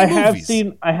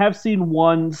movies. I have seen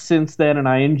one since then, and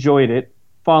I enjoyed it.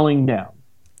 Falling Down.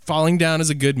 Falling Down is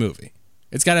a good movie.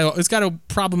 It's got a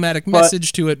problematic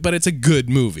message to it, but it's a good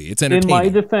movie. It's entertaining. In my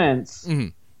defense. Mm-hmm.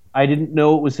 I didn't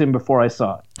know it was him before I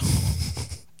saw it.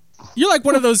 You're like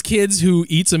one of those kids who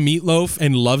eats a meatloaf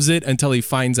and loves it until he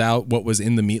finds out what was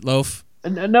in the meatloaf.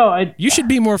 No, you should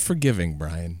be more forgiving,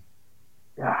 Bryan.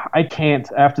 I can't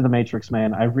after The Matrix,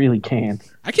 man. I really can't.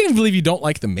 I can't even believe you don't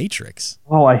like The Matrix.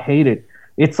 Oh, I hate it.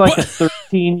 It's like a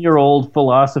 13-year-old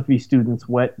philosophy student's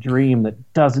wet dream that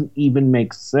doesn't even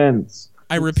make sense.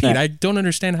 I repeat, I don't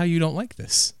understand how you don't like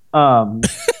this.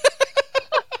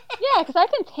 Yeah, because I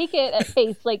can take it at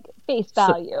face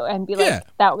value and be like,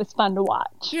 that was fun to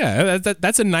watch. Yeah,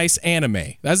 that's a nice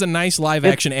anime. That's a nice live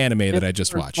action anime that I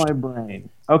just watched. My brain.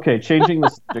 Okay, changing the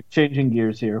subject, changing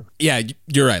gears here. Yeah,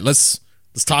 you're right. Let's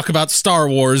talk about Star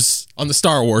Wars on the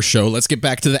Star Wars show. Let's get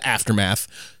back to the aftermath.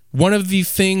 One of the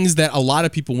things that a lot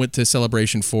of people went to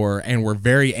Celebration for and were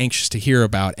very anxious to hear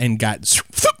about and got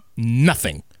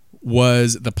nothing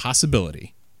was the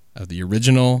possibility of the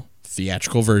original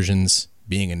theatrical versions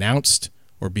being announced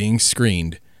or being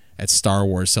screened at Star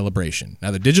Wars Celebration.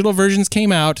 Now, the digital versions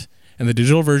came out, and the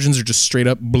digital versions are just straight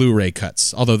up Blu-ray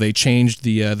cuts. Although they changed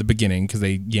the beginning because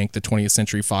they yanked the 20th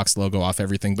Century Fox logo off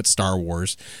everything but Star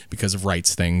Wars because of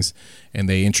rights things, and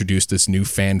they introduced this new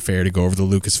fanfare to go over the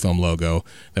Lucasfilm logo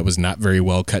that was not very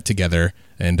well cut together.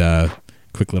 And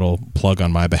quick little plug on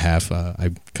my behalf. I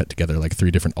cut together like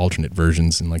 3 different alternate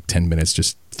versions in like 10 minutes,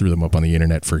 just threw them up on the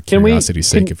internet for curiosity's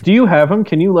sake. Do you have them?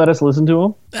 Can you let us listen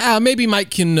to them? Maybe Mike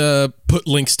can put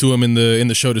links to them in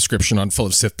the show description on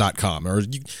fullofsith.com, or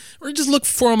just look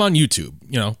for them on YouTube.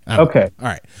 Okay. All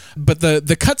right. But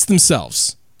the cuts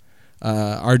themselves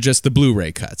are just the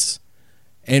Blu-ray cuts.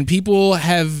 And people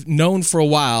have known for a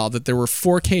while that there were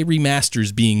 4K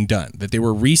remasters being done, that they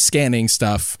were rescanning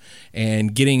stuff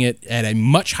and getting it at a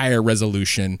much higher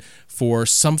resolution for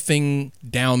something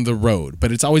down the road.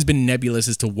 But it's always been nebulous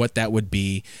as to what that would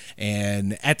be.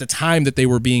 And at the time that they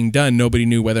were being done, nobody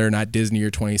knew whether or not Disney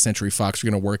or 20th Century Fox were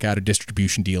going to work out a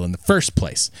distribution deal in the first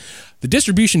place. The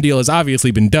distribution deal has obviously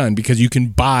been done because you can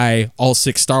buy all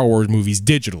 6 Star Wars movies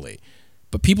digitally.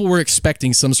 But people were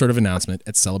expecting some sort of announcement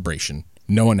at Celebration.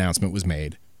 No announcement was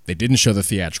made. They didn't show the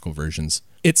theatrical versions.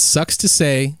 It sucks to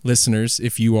say, listeners,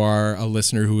 if you are a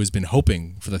listener who has been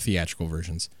hoping for the theatrical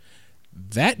versions,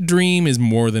 that dream is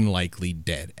more than likely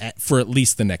dead for at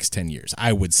least the next 10 years,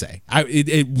 I would say.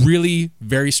 It really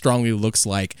very strongly looks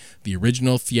like the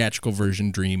original theatrical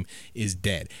version dream is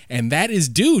dead. And that is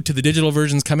due to the digital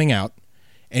versions coming out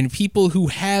and people who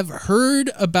have heard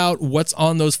about what's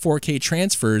on those 4K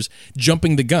transfers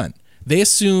jumping the gun. They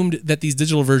assumed that these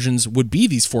digital versions would be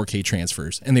these 4K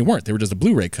transfers, and they weren't. They were just the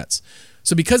Blu-ray cuts.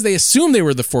 So because they assumed they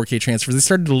were the 4K transfers, they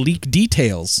started to leak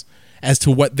details as to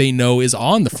what they know is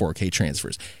on the 4K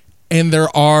transfers. And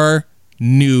there are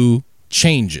new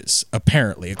changes,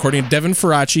 apparently. According to Devin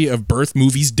Faraci of Birth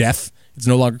Movies Death, it's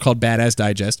no longer called Badass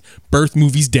Digest, Birth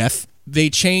Movies Death, they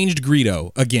changed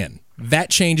Greedo again. That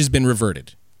change has been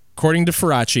reverted. According to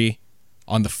Faraci,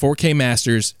 on the 4K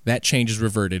masters, that change is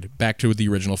reverted back to the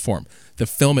original form. The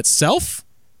film itself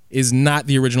is not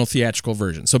the original theatrical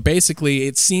version. So basically,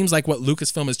 it seems like what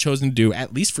Lucasfilm has chosen to do,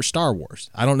 at least for Star Wars.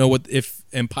 I don't know if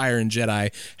Empire and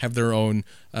Jedi have their own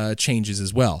changes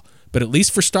as well. But at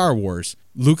least for Star Wars,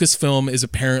 Lucasfilm is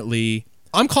apparently,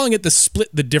 I'm calling it the split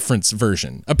the difference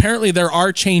version. Apparently, there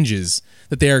are changes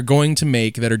that they are going to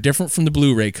make that are different from the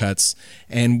Blu-ray cuts,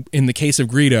 and in the case of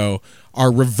Greedo, are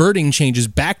reverting changes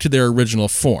back to their original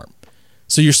form.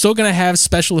 So you're still going to have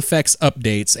special effects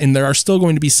updates, and there are still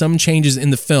going to be some changes in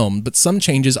the film, but some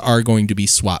changes are going to be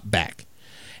swapped back.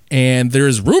 And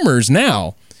there's rumors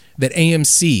now that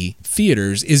AMC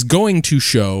Theaters is going to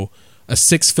show a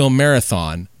 6-film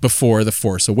marathon before The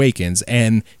Force Awakens,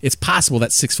 and it's possible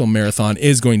that 6-film marathon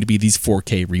is going to be these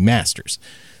 4K remasters.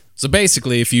 So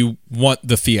basically, if you want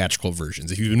the theatrical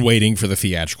versions, if you've been waiting for the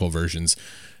theatrical versions,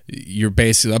 you're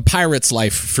basically a pirate's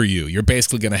life for you. You're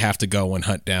basically going to have to go and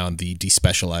hunt down the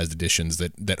despecialized editions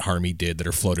that Harmy did that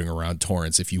are floating around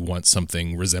torrents if you want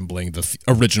something resembling the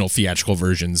original theatrical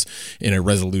versions in a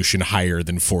resolution higher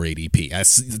than 480p.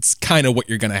 That's kind of what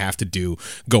you're going to have to do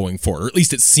going forward, or at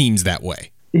least it seems that way.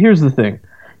 Here's the thing.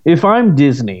 If I'm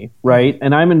Disney, right,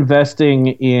 and I'm investing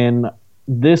in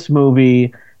this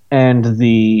movie and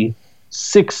the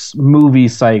 6-movie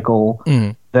cycle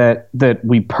that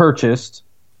we purchased,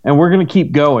 and we're going to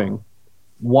keep going,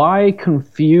 why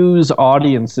confuse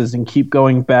audiences and keep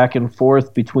going back and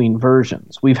forth between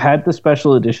versions? We've had the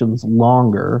special editions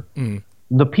longer.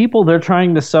 The people they're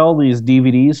trying to sell these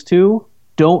DVDs to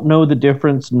don't know the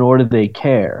difference, nor do they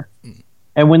care.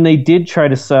 And when they did try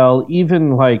to sell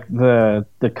even like the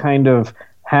kind of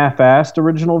half-assed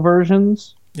original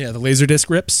versions... Yeah, the Laserdisc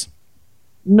rips.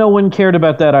 No one cared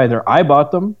about that either. I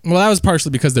bought them. Well, that was partially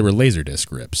because they were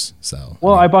Laserdisc rips. So,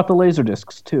 well, I bought the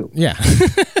Laserdiscs too. Yeah.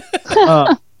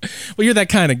 Well, you're that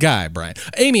kind of guy, Brian.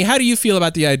 Amy, how do you feel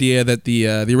about the idea that the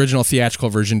original theatrical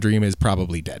version dream is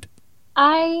probably dead?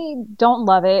 I don't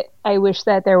love it. I wish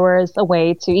that there was a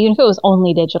way to, even if it was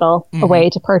only digital, a way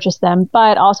to purchase them.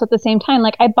 But also at the same time,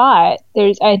 like I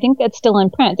think that's still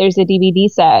in print. There's a DVD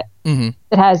set that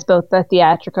has both the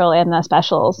theatrical and the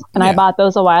specials. And I bought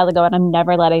those a while ago and I'm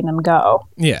never letting them go.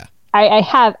 Yeah. I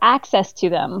have access to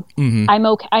them.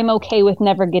 I'm okay with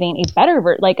never getting a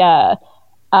better, like a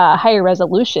higher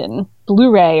resolution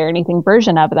Blu-ray or anything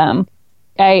version of them.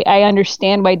 I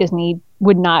understand why Disney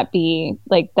would not be,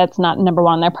 like, that's not number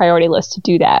one on their priority list to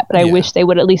do that. But I wish they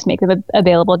would at least make them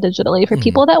available digitally for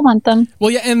people that want them.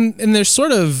 Well, yeah, and there's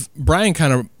sort of, Bryan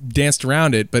kind of danced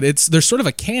around it, but there's sort of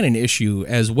a canon issue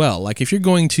as well. Like, if you're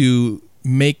going to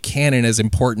make canon as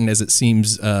important as it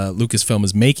seems Lucasfilm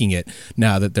is making it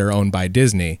now that they're owned by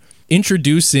Disney,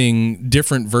 introducing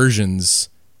different versions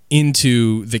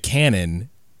into the canon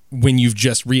when you've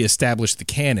just reestablished the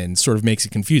canon sort of makes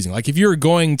it confusing. Like if you're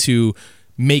going to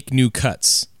make new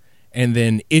cuts and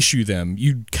then issue them,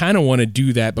 you kind of want to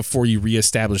do that before you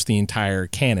reestablish the entire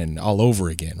canon all over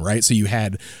again, right? So you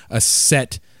had a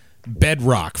set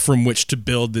bedrock from which to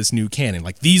build this new canon.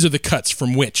 Like these are the cuts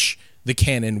from which the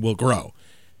canon will grow.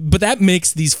 But that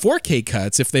makes these 4K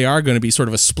cuts, if they are going to be sort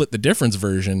of a split the difference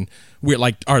version, we're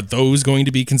like, are those going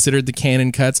to be considered the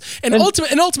canon cuts? And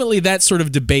ultimately, that sort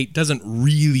of debate doesn't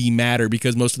really matter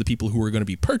because most of the people who are going to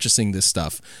be purchasing this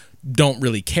stuff don't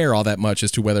really care all that much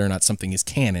as to whether or not something is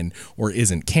canon or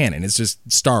isn't canon. It's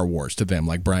just Star Wars to them,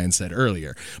 like Bryan said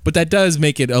earlier. But that does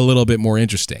make it a little bit more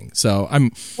interesting. So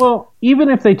Well, even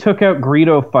if they took out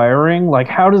Greedo firing, like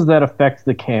how does that affect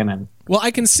the canon? Well, I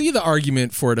can see the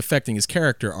argument for it affecting his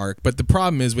character arc, but the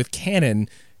problem is with canon,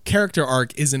 character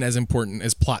arc isn't as important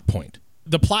as plot point.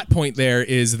 The plot point there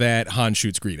is that Han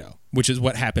shoots Greedo, which is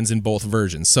what happens in both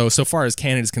versions. So far as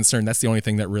canon is concerned, that's the only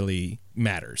thing that really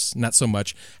matters. Not so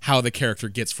much how the character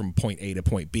gets from point A to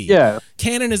point B. Yeah.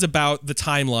 Canon is about the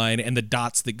timeline and the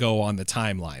dots that go on the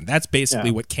timeline. That's basically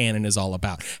what canon is all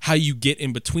about. How you get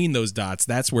in between those dots,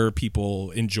 that's where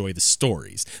people enjoy the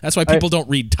stories. That's why people don't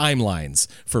read timelines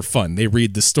for fun. They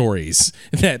read the stories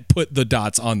that put the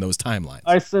dots on those timelines.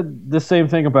 I said the same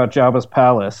thing about Jabba's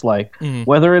palace. Like,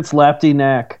 whether it's Lapti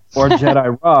Nek or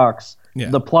Jedi Rocks,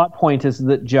 the plot point is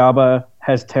that Jabba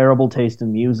has terrible taste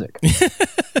in music.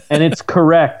 And it's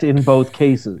correct in both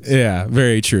cases. Yeah,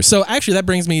 very true. So actually that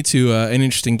brings me to an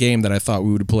interesting game that I thought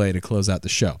we would play to close out the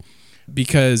show.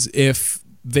 Because if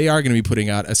they are going to be putting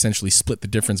out essentially split the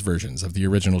difference versions of the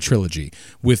original trilogy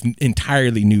with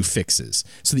entirely new fixes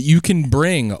so that you can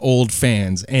bring old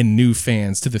fans and new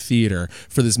fans to the theater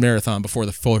for this marathon before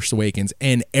The Force Awakens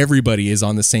and everybody is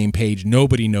on the same page.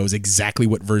 Nobody knows exactly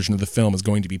what version of the film is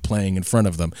going to be playing in front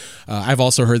of them. I've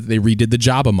also heard that they redid the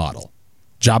Jabba model.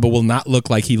 Jabba will not look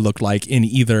like he looked like in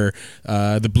either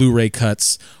the Blu-ray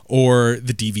cuts or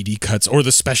the DVD cuts or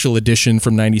the special edition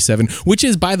from 97, which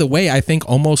is, by the way, I think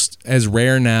almost as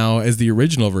rare now as the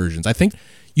original versions. I think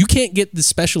you can't get the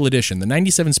special edition, the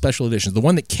 97 special editions, the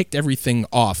one that kicked everything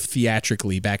off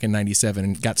theatrically back in 97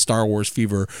 and got Star Wars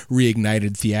fever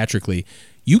reignited theatrically.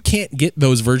 You can't get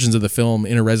those versions of the film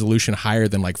in a resolution higher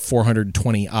than like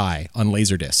 420i on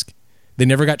Laserdisc. They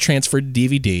never got transferred to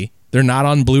DVD. They're not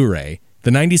on Blu-ray. The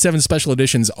 97 special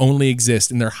editions only exist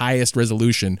in their highest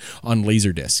resolution on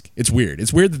Laserdisc. It's weird.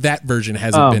 It's weird that that version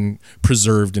hasn't been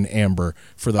preserved in amber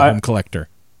for the home collector.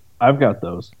 I've got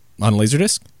those. On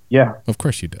Laserdisc? Yeah. Of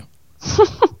course you do.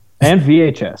 And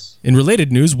VHS. In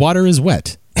related news, water is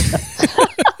wet.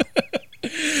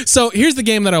 So here's the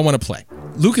game that I want to play.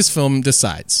 Lucasfilm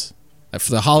decides that for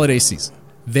the holiday season,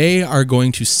 they are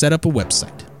going to set up a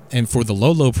website. And for the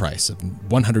low, low price of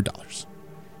 $100,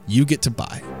 you get to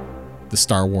buy the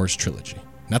Star Wars trilogy.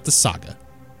 Not the saga,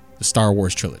 the Star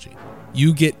Wars trilogy.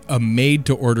 You get a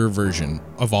made-to-order version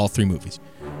of all three movies.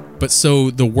 But so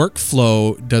the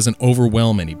workflow doesn't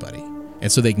overwhelm anybody,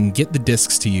 and so they can get the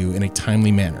discs to you in a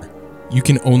timely manner, you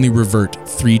can only revert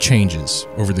 3 changes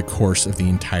over the course of the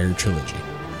entire trilogy.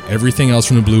 Everything else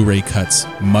from the Blu-ray cuts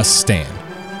must stand,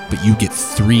 but you get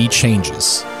 3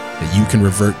 changes that you can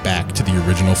revert back to the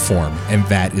original form, and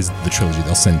that is the trilogy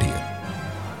they'll send to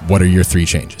you. What are your 3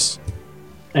 changes?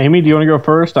 Amy, do you want to go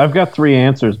first? I've got 3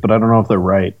 answers, but I don't know if they're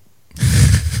right.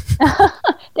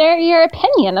 They're your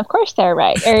opinion. Of course they're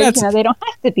right. Or, they don't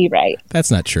have to be right.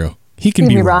 That's not true. He can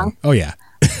be wrong. Oh, yeah.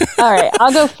 All right,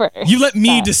 I'll go first. You let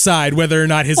me decide whether or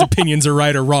not his opinions are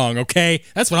right or wrong, okay?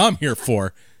 That's what I'm here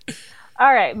for.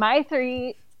 All right, my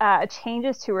 3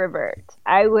 changes to revert.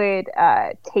 I would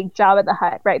take Jabba the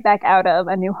Hutt right back out of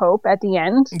A New Hope at the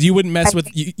end. You wouldn't mess with,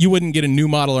 you wouldn't get a new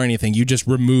model or anything. You just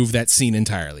remove that scene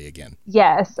entirely again.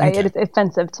 Yes, okay. It is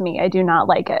offensive to me. I do not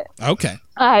like it. Okay.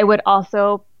 I would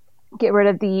also get rid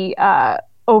of the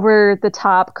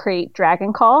over-the-top crate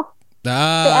Dragon Call.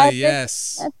 Ah,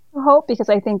 yes. At New Hope, because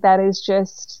I think that is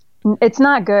just... It's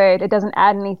not good. It doesn't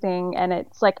add anything. And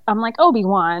it's like, I'm like,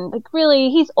 Obi-Wan, like really,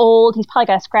 he's old. He's probably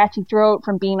got a scratchy throat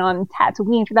from being on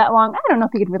Tatooine for that long. I don't know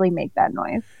if he could really make that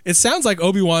noise. It sounds like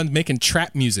Obi-Wan making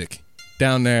trap music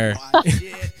down there.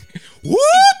 Whoop!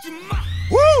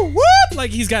 Woo! Whoop! Like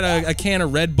he's got a can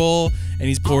of Red Bull and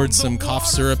he's poured some cough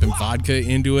syrup and vodka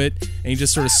into it. And he's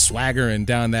just sort of swaggering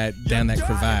down that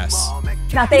crevasse.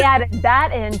 Now, if they added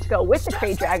that in to go with the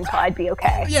Crate Dragon Claw, I'd be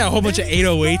okay. Yeah, a whole bunch of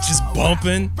 808s just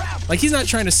bumping. Like, he's not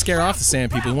trying to scare off the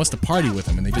Sand People. He wants to party with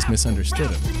them, and they just misunderstood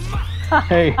him.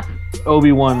 Hey,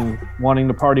 Obi-Wan wanting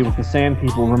to party with the Sand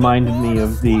People reminded me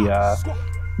of the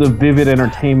Vivid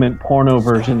Entertainment porno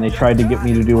version they tried to get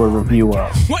me to do a review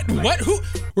of. What? Who?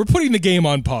 We're putting the game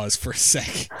on pause for a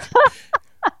sec.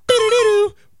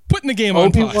 putting the game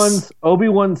on pause.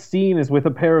 Obi-Wan's scene is with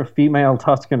a pair of female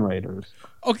Tusken Raiders.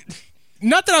 Okay,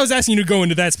 not that I was asking you to go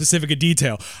into that specific a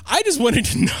detail. I just wanted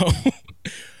to know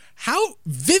how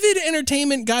Vivid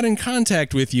Entertainment got in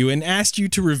contact with you and asked you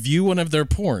to review one of their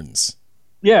porns.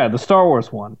 Yeah, the Star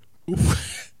Wars one.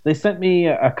 They sent me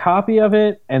a copy of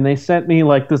it, and they sent me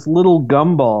like this little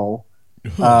gumball.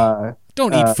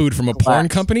 Don't eat food from a porn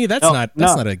company. That's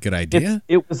not a good idea.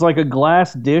 It was like a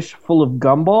glass dish full of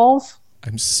gumballs.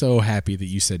 I'm so happy that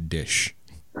you said dish.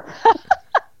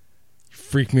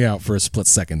 Freaked me out for a split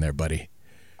second there, buddy.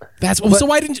 So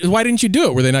why didn't you do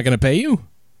it? Were they not going to pay you?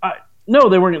 No,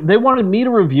 they weren't. They wanted me to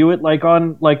review it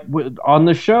on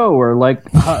the show or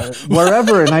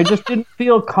wherever, and I just didn't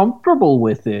feel comfortable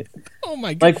with it. Oh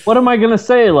my god! Like, what am I gonna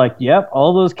say? Like, yep,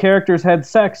 all those characters had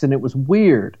sex, and it was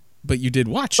weird. But you did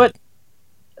watch it.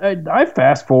 I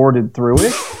fast forwarded through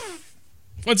it.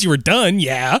 Once you were done,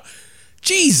 yeah.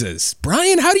 Jesus,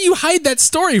 Bryan, how do you hide that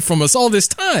story from us all this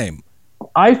time?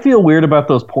 I feel weird about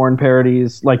those porn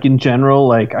parodies, like in general.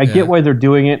 Like, I get why they're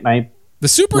doing it, and the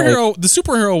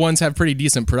superhero ones have pretty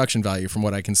decent production value from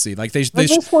what I can see. Like this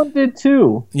one did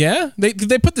too. Yeah, they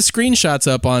put the screenshots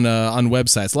up on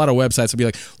websites. A lot of websites will be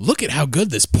like, look at how good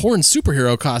this porn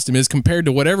superhero costume is compared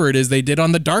to whatever it is they did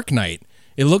on The Dark Knight.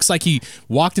 It looks like he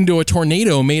walked into a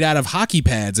tornado made out of hockey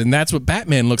pads, and that's what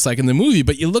Batman looks like in the movie.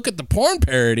 But you look at the porn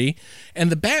parody, and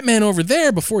the Batman over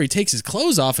there, before he takes his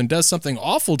clothes off and does something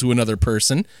awful to another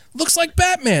person, looks like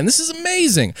Batman. This is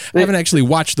amazing. I haven't actually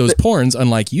watched those porns,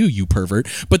 unlike you pervert,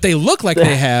 but they look like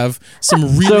they have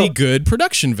some really good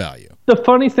production value. The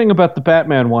funny thing about the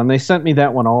Batman one, they sent me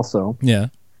that one also. Yeah.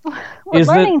 We're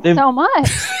learning so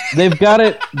much. They've got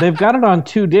it on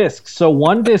 2 discs. So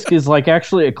one disc is like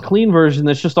actually a clean version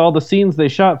that's just all the scenes they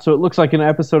shot, so it looks like an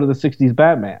episode of the 60s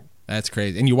Batman. That's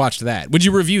crazy. And you watched that. Would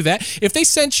you review that? If they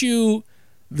sent you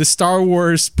the Star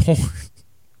Wars porn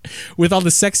with all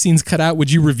the sex scenes cut out,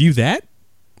 would you review that?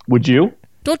 Would you?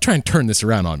 Don't try and turn this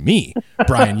around on me,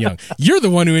 Bryan Young. You're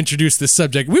the one who introduced this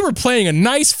subject. We were playing a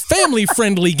nice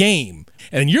family-friendly game,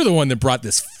 and you're the one that brought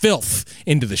this filth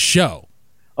into the show.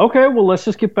 Okay, well, let's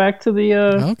just get back to the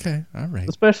okay, all right,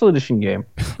 the special edition game.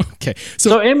 Okay,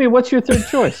 so Amy, what's your third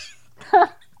choice?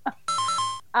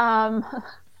 Do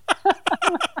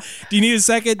you need a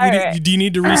second? Do you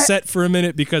need to reset for a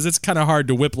minute, because it's kind of hard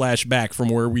to whiplash back from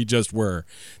where we just were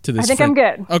to this? I think I'm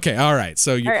good. Okay, all right.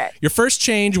 So your first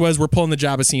change was we're pulling the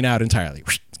Jabba scene out entirely.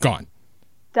 It's gone.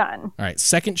 Done. All right.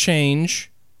 Second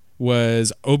change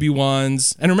was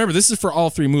Obi-Wan's, and remember, this is for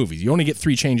all 3 movies. You only get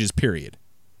 3 changes, period.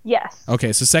 Yes.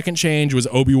 Okay, so second change was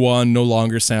Obi-Wan no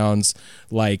longer sounds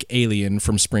like Alien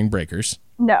from Spring Breakers.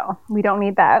 No, we don't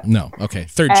need that. No. Okay,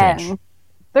 third change.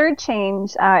 Third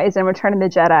change is in Return of the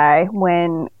Jedi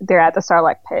when they're at the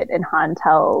Sarlacc pit and Han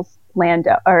tells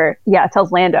Lando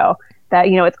that,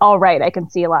 it's all right, I can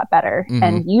see a lot better. Mm-hmm.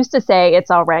 And used to say, it's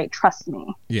all right, trust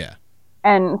me. Yeah.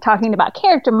 And talking about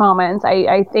character moments,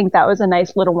 I think that was a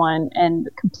nice little one and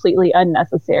completely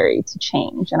unnecessary to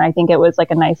change. And I think it was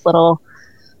like a nice little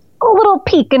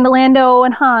peek into Lando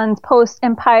and Han's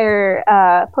post-Empire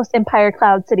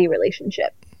Cloud City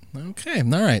relationship. Okay,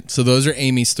 all right. So those are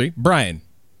Amy's 3. Bryan,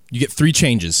 you get 3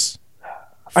 changes.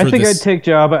 I think I'd take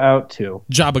Jabba out too.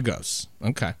 Jabba goes.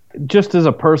 Okay. Just as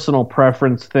a personal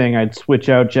preference thing, I'd switch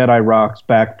out Jedi Rocks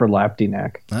back for Lapti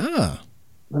Neck. Ah.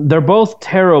 They're both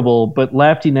terrible, but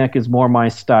Lapti Neck is more my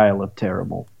style of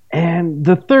terrible. And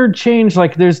the third change,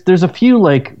 like there's a few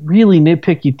like really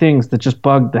nitpicky things that just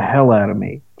bug the hell out of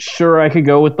me. Sure, I could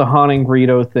go with the Han and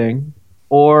Greedo thing,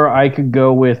 or I could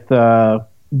go with the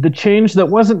change that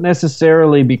wasn't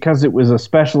necessarily because it was a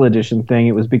special edition thing.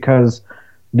 It was because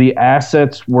the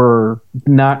assets were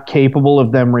not capable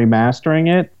of them remastering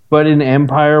it. But in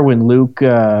Empire, when Luke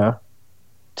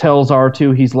tells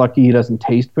R2 he's lucky he doesn't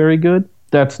taste very good,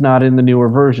 that's not in the newer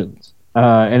versions.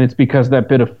 And it's because that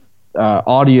bit of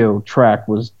audio track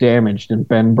was damaged and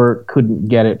Ben Burtt couldn't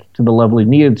get it to the level he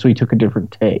needed, so he took a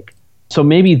different take. So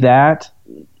maybe that,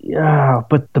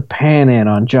 but the pan-in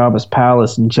on Jabba's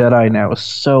palace in Jedi now is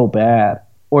so bad.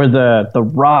 Or the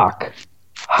Rock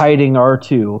hiding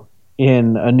R2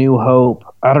 in A New Hope.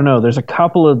 I don't know, there's a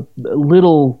couple of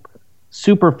little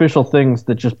superficial things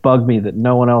that just bug me that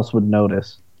no one else would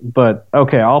notice. But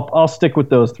okay, I'll stick with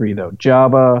those 3 though.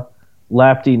 Jabba,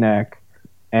 Lapti Neck,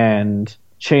 and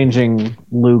changing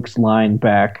Luke's line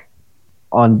back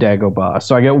on Dagobah.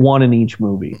 So I get 1 in each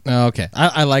movie. Okay.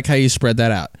 I like how you spread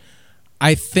that out.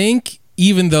 I think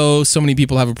even though so many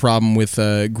people have a problem with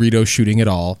Greedo shooting at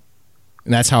all,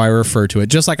 and that's how I refer to it,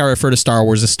 just like I refer to Star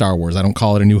Wars as Star Wars. I don't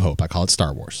call it A New Hope. I call it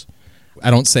Star Wars. I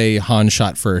don't say Han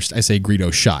shot first. I say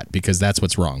Greedo shot, because that's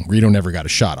what's wrong. Greedo never got a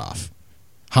shot off.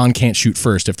 Han can't shoot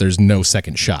first if there's no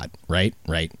second shot, right?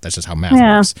 Right. That's just how math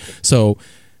works. So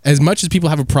as much as people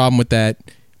have a problem with that,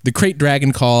 the Krayt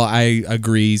Dragon Call, I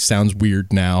agree, sounds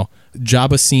weird now.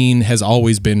 Jabba scene has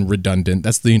always been redundant.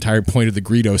 That's the entire point of the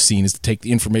Greedo scene, is to take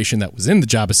the information that was in the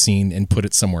Jabba scene and put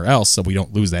it somewhere else so we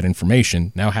don't lose that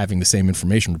information. Now having the same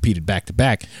information repeated back to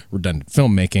back, redundant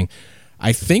filmmaking.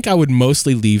 I think I would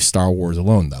mostly leave Star Wars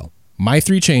alone, though. My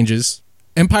 3 changes: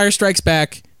 Empire Strikes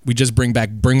Back, we just bring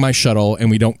my shuttle,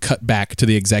 and we don't cut back to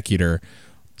the Executor.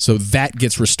 So that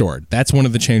gets restored. That's one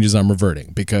of the changes I'm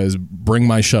reverting, because bring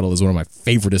my shuttle is one of my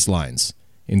favoriteest lines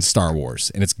in Star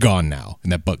Wars, and it's gone now,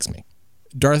 and that bugs me.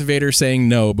 Darth Vader saying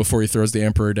no before he throws the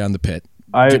Emperor down the pit.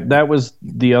 That was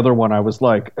the other one. I was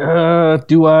like,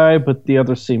 do I? But the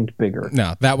other seemed bigger.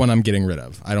 No, that one I'm getting rid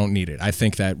of. I don't need it. I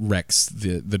think that wrecks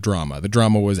the drama. The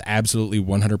drama was absolutely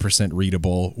 100%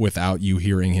 readable without you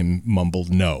hearing him mumble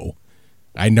no.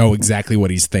 I know exactly what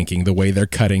he's thinking, the way they're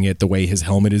cutting it, the way his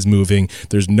helmet is moving.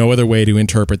 There's no other way to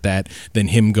interpret that than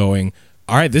him going,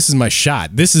 all right, this is my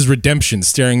shot. This is redemption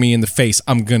staring me in the face.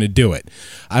 I'm going to do it.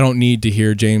 I don't need to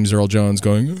hear James Earl Jones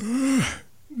going,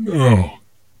 no.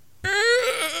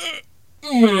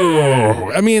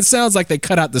 No. I mean, it sounds like they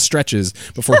cut out the stretches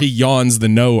before he yawns the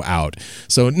no out.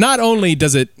 So not only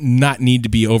does it not need to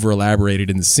be over-elaborated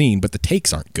in the scene, but the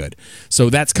takes aren't good. So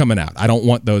that's coming out. I don't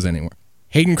want those anymore.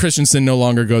 Hayden Christensen no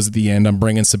longer goes at the end. I'm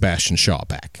bringing Sebastian Shaw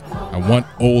back. I want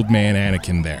old man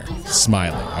Anakin there,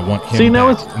 smiling. I want him. See,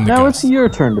 now back it's your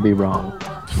turn to be wrong.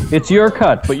 It's your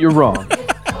cut, but you're wrong.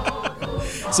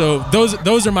 So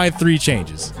those are my 3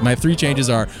 changes. My 3 changes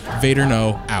are Vader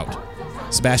no, out.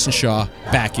 Sebastian Shaw,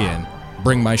 back in.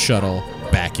 Bring my shuttle,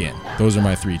 back in. Those are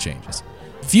my 3 changes.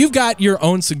 If you've got your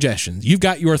own suggestions, you've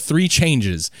got your 3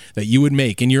 changes that you would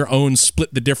make in your own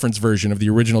split the difference version of the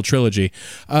original trilogy,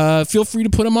 feel free to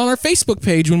put them on our Facebook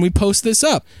page when we post this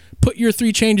up. Put your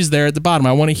 3 changes there at the bottom.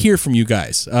 I want to hear from you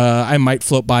guys. I might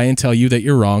float by and tell you that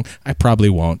you're wrong. I probably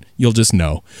won't. You'll just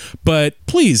know. But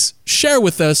please share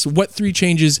with us what 3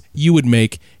 changes you would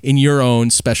make in your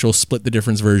own special split the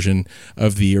difference version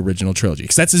of the original trilogy.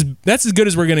 Because that's as good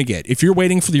as we're going to get. If you're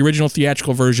waiting for the original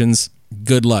theatrical versions,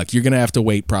 good luck. You're going to have to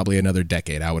wait probably another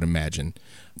decade, I would imagine.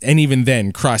 And even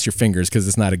then, cross your fingers, because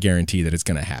it's not a guarantee that it's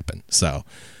going to happen. So,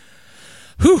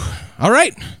 whew. All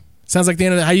right. Sounds like the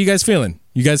end of how you guys feeling?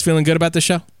 You guys feeling good about this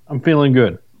show? I'm feeling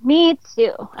good. Me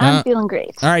too. I'm feeling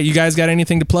great. All right, you guys got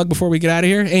anything to plug before we get out of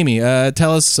here? Amy,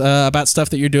 tell us about stuff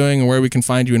that you're doing and where we can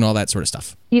find you and all that sort of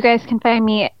stuff. You guys can find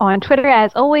me on Twitter,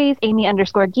 as always,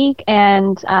 Amy_Geek,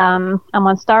 and I'm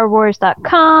on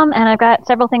StarWars.com, and I've got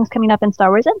several things coming up in Star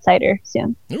Wars Insider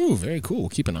soon. Ooh, very cool.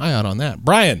 Keep an eye out on that.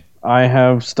 Bryan. I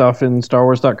have stuff in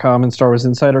StarWars.com and Star Wars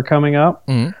Insider coming up.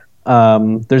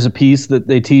 Mm-hmm. There's a piece that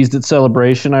they teased at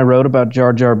Celebration I wrote about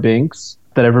Jar Jar Binks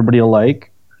that everybody will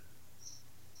like.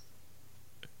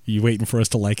 You waiting for us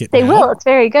to like it? They will. It's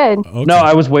very good. Okay. No,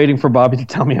 I was waiting for Bobby to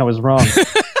tell me I was wrong.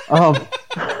 I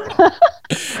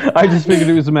just figured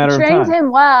it was a matter of time. Trained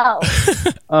him well.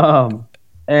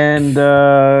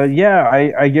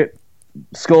 I get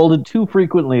scolded too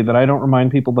frequently that I don't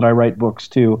remind people that I write books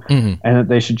too, and that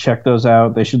they should check those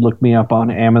out. They should look me up on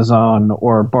Amazon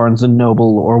or Barnes &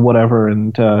 Noble or whatever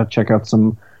and check out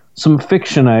some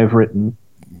fiction I've written.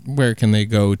 Where can they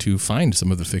go to find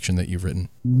some of the fiction that you've written?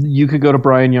 You could go to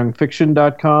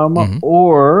BryanYoungFiction.com,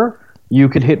 or you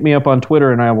could hit me up on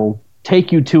Twitter and I will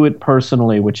take you to it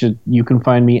personally, which is, you can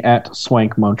find me at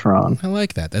SwankMotron. I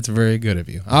like that. That's very good of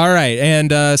you. All right,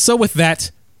 and so with that,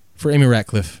 for Amy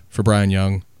Ratcliffe, for Bryan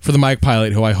Young, for the Mike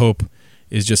Pilot, who I hope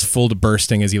is just full to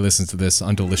bursting as he listens to this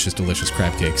on delicious, delicious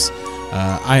crab cakes,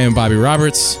 I am Bobby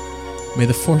Roberts. May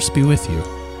the Force be with you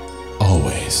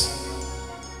always.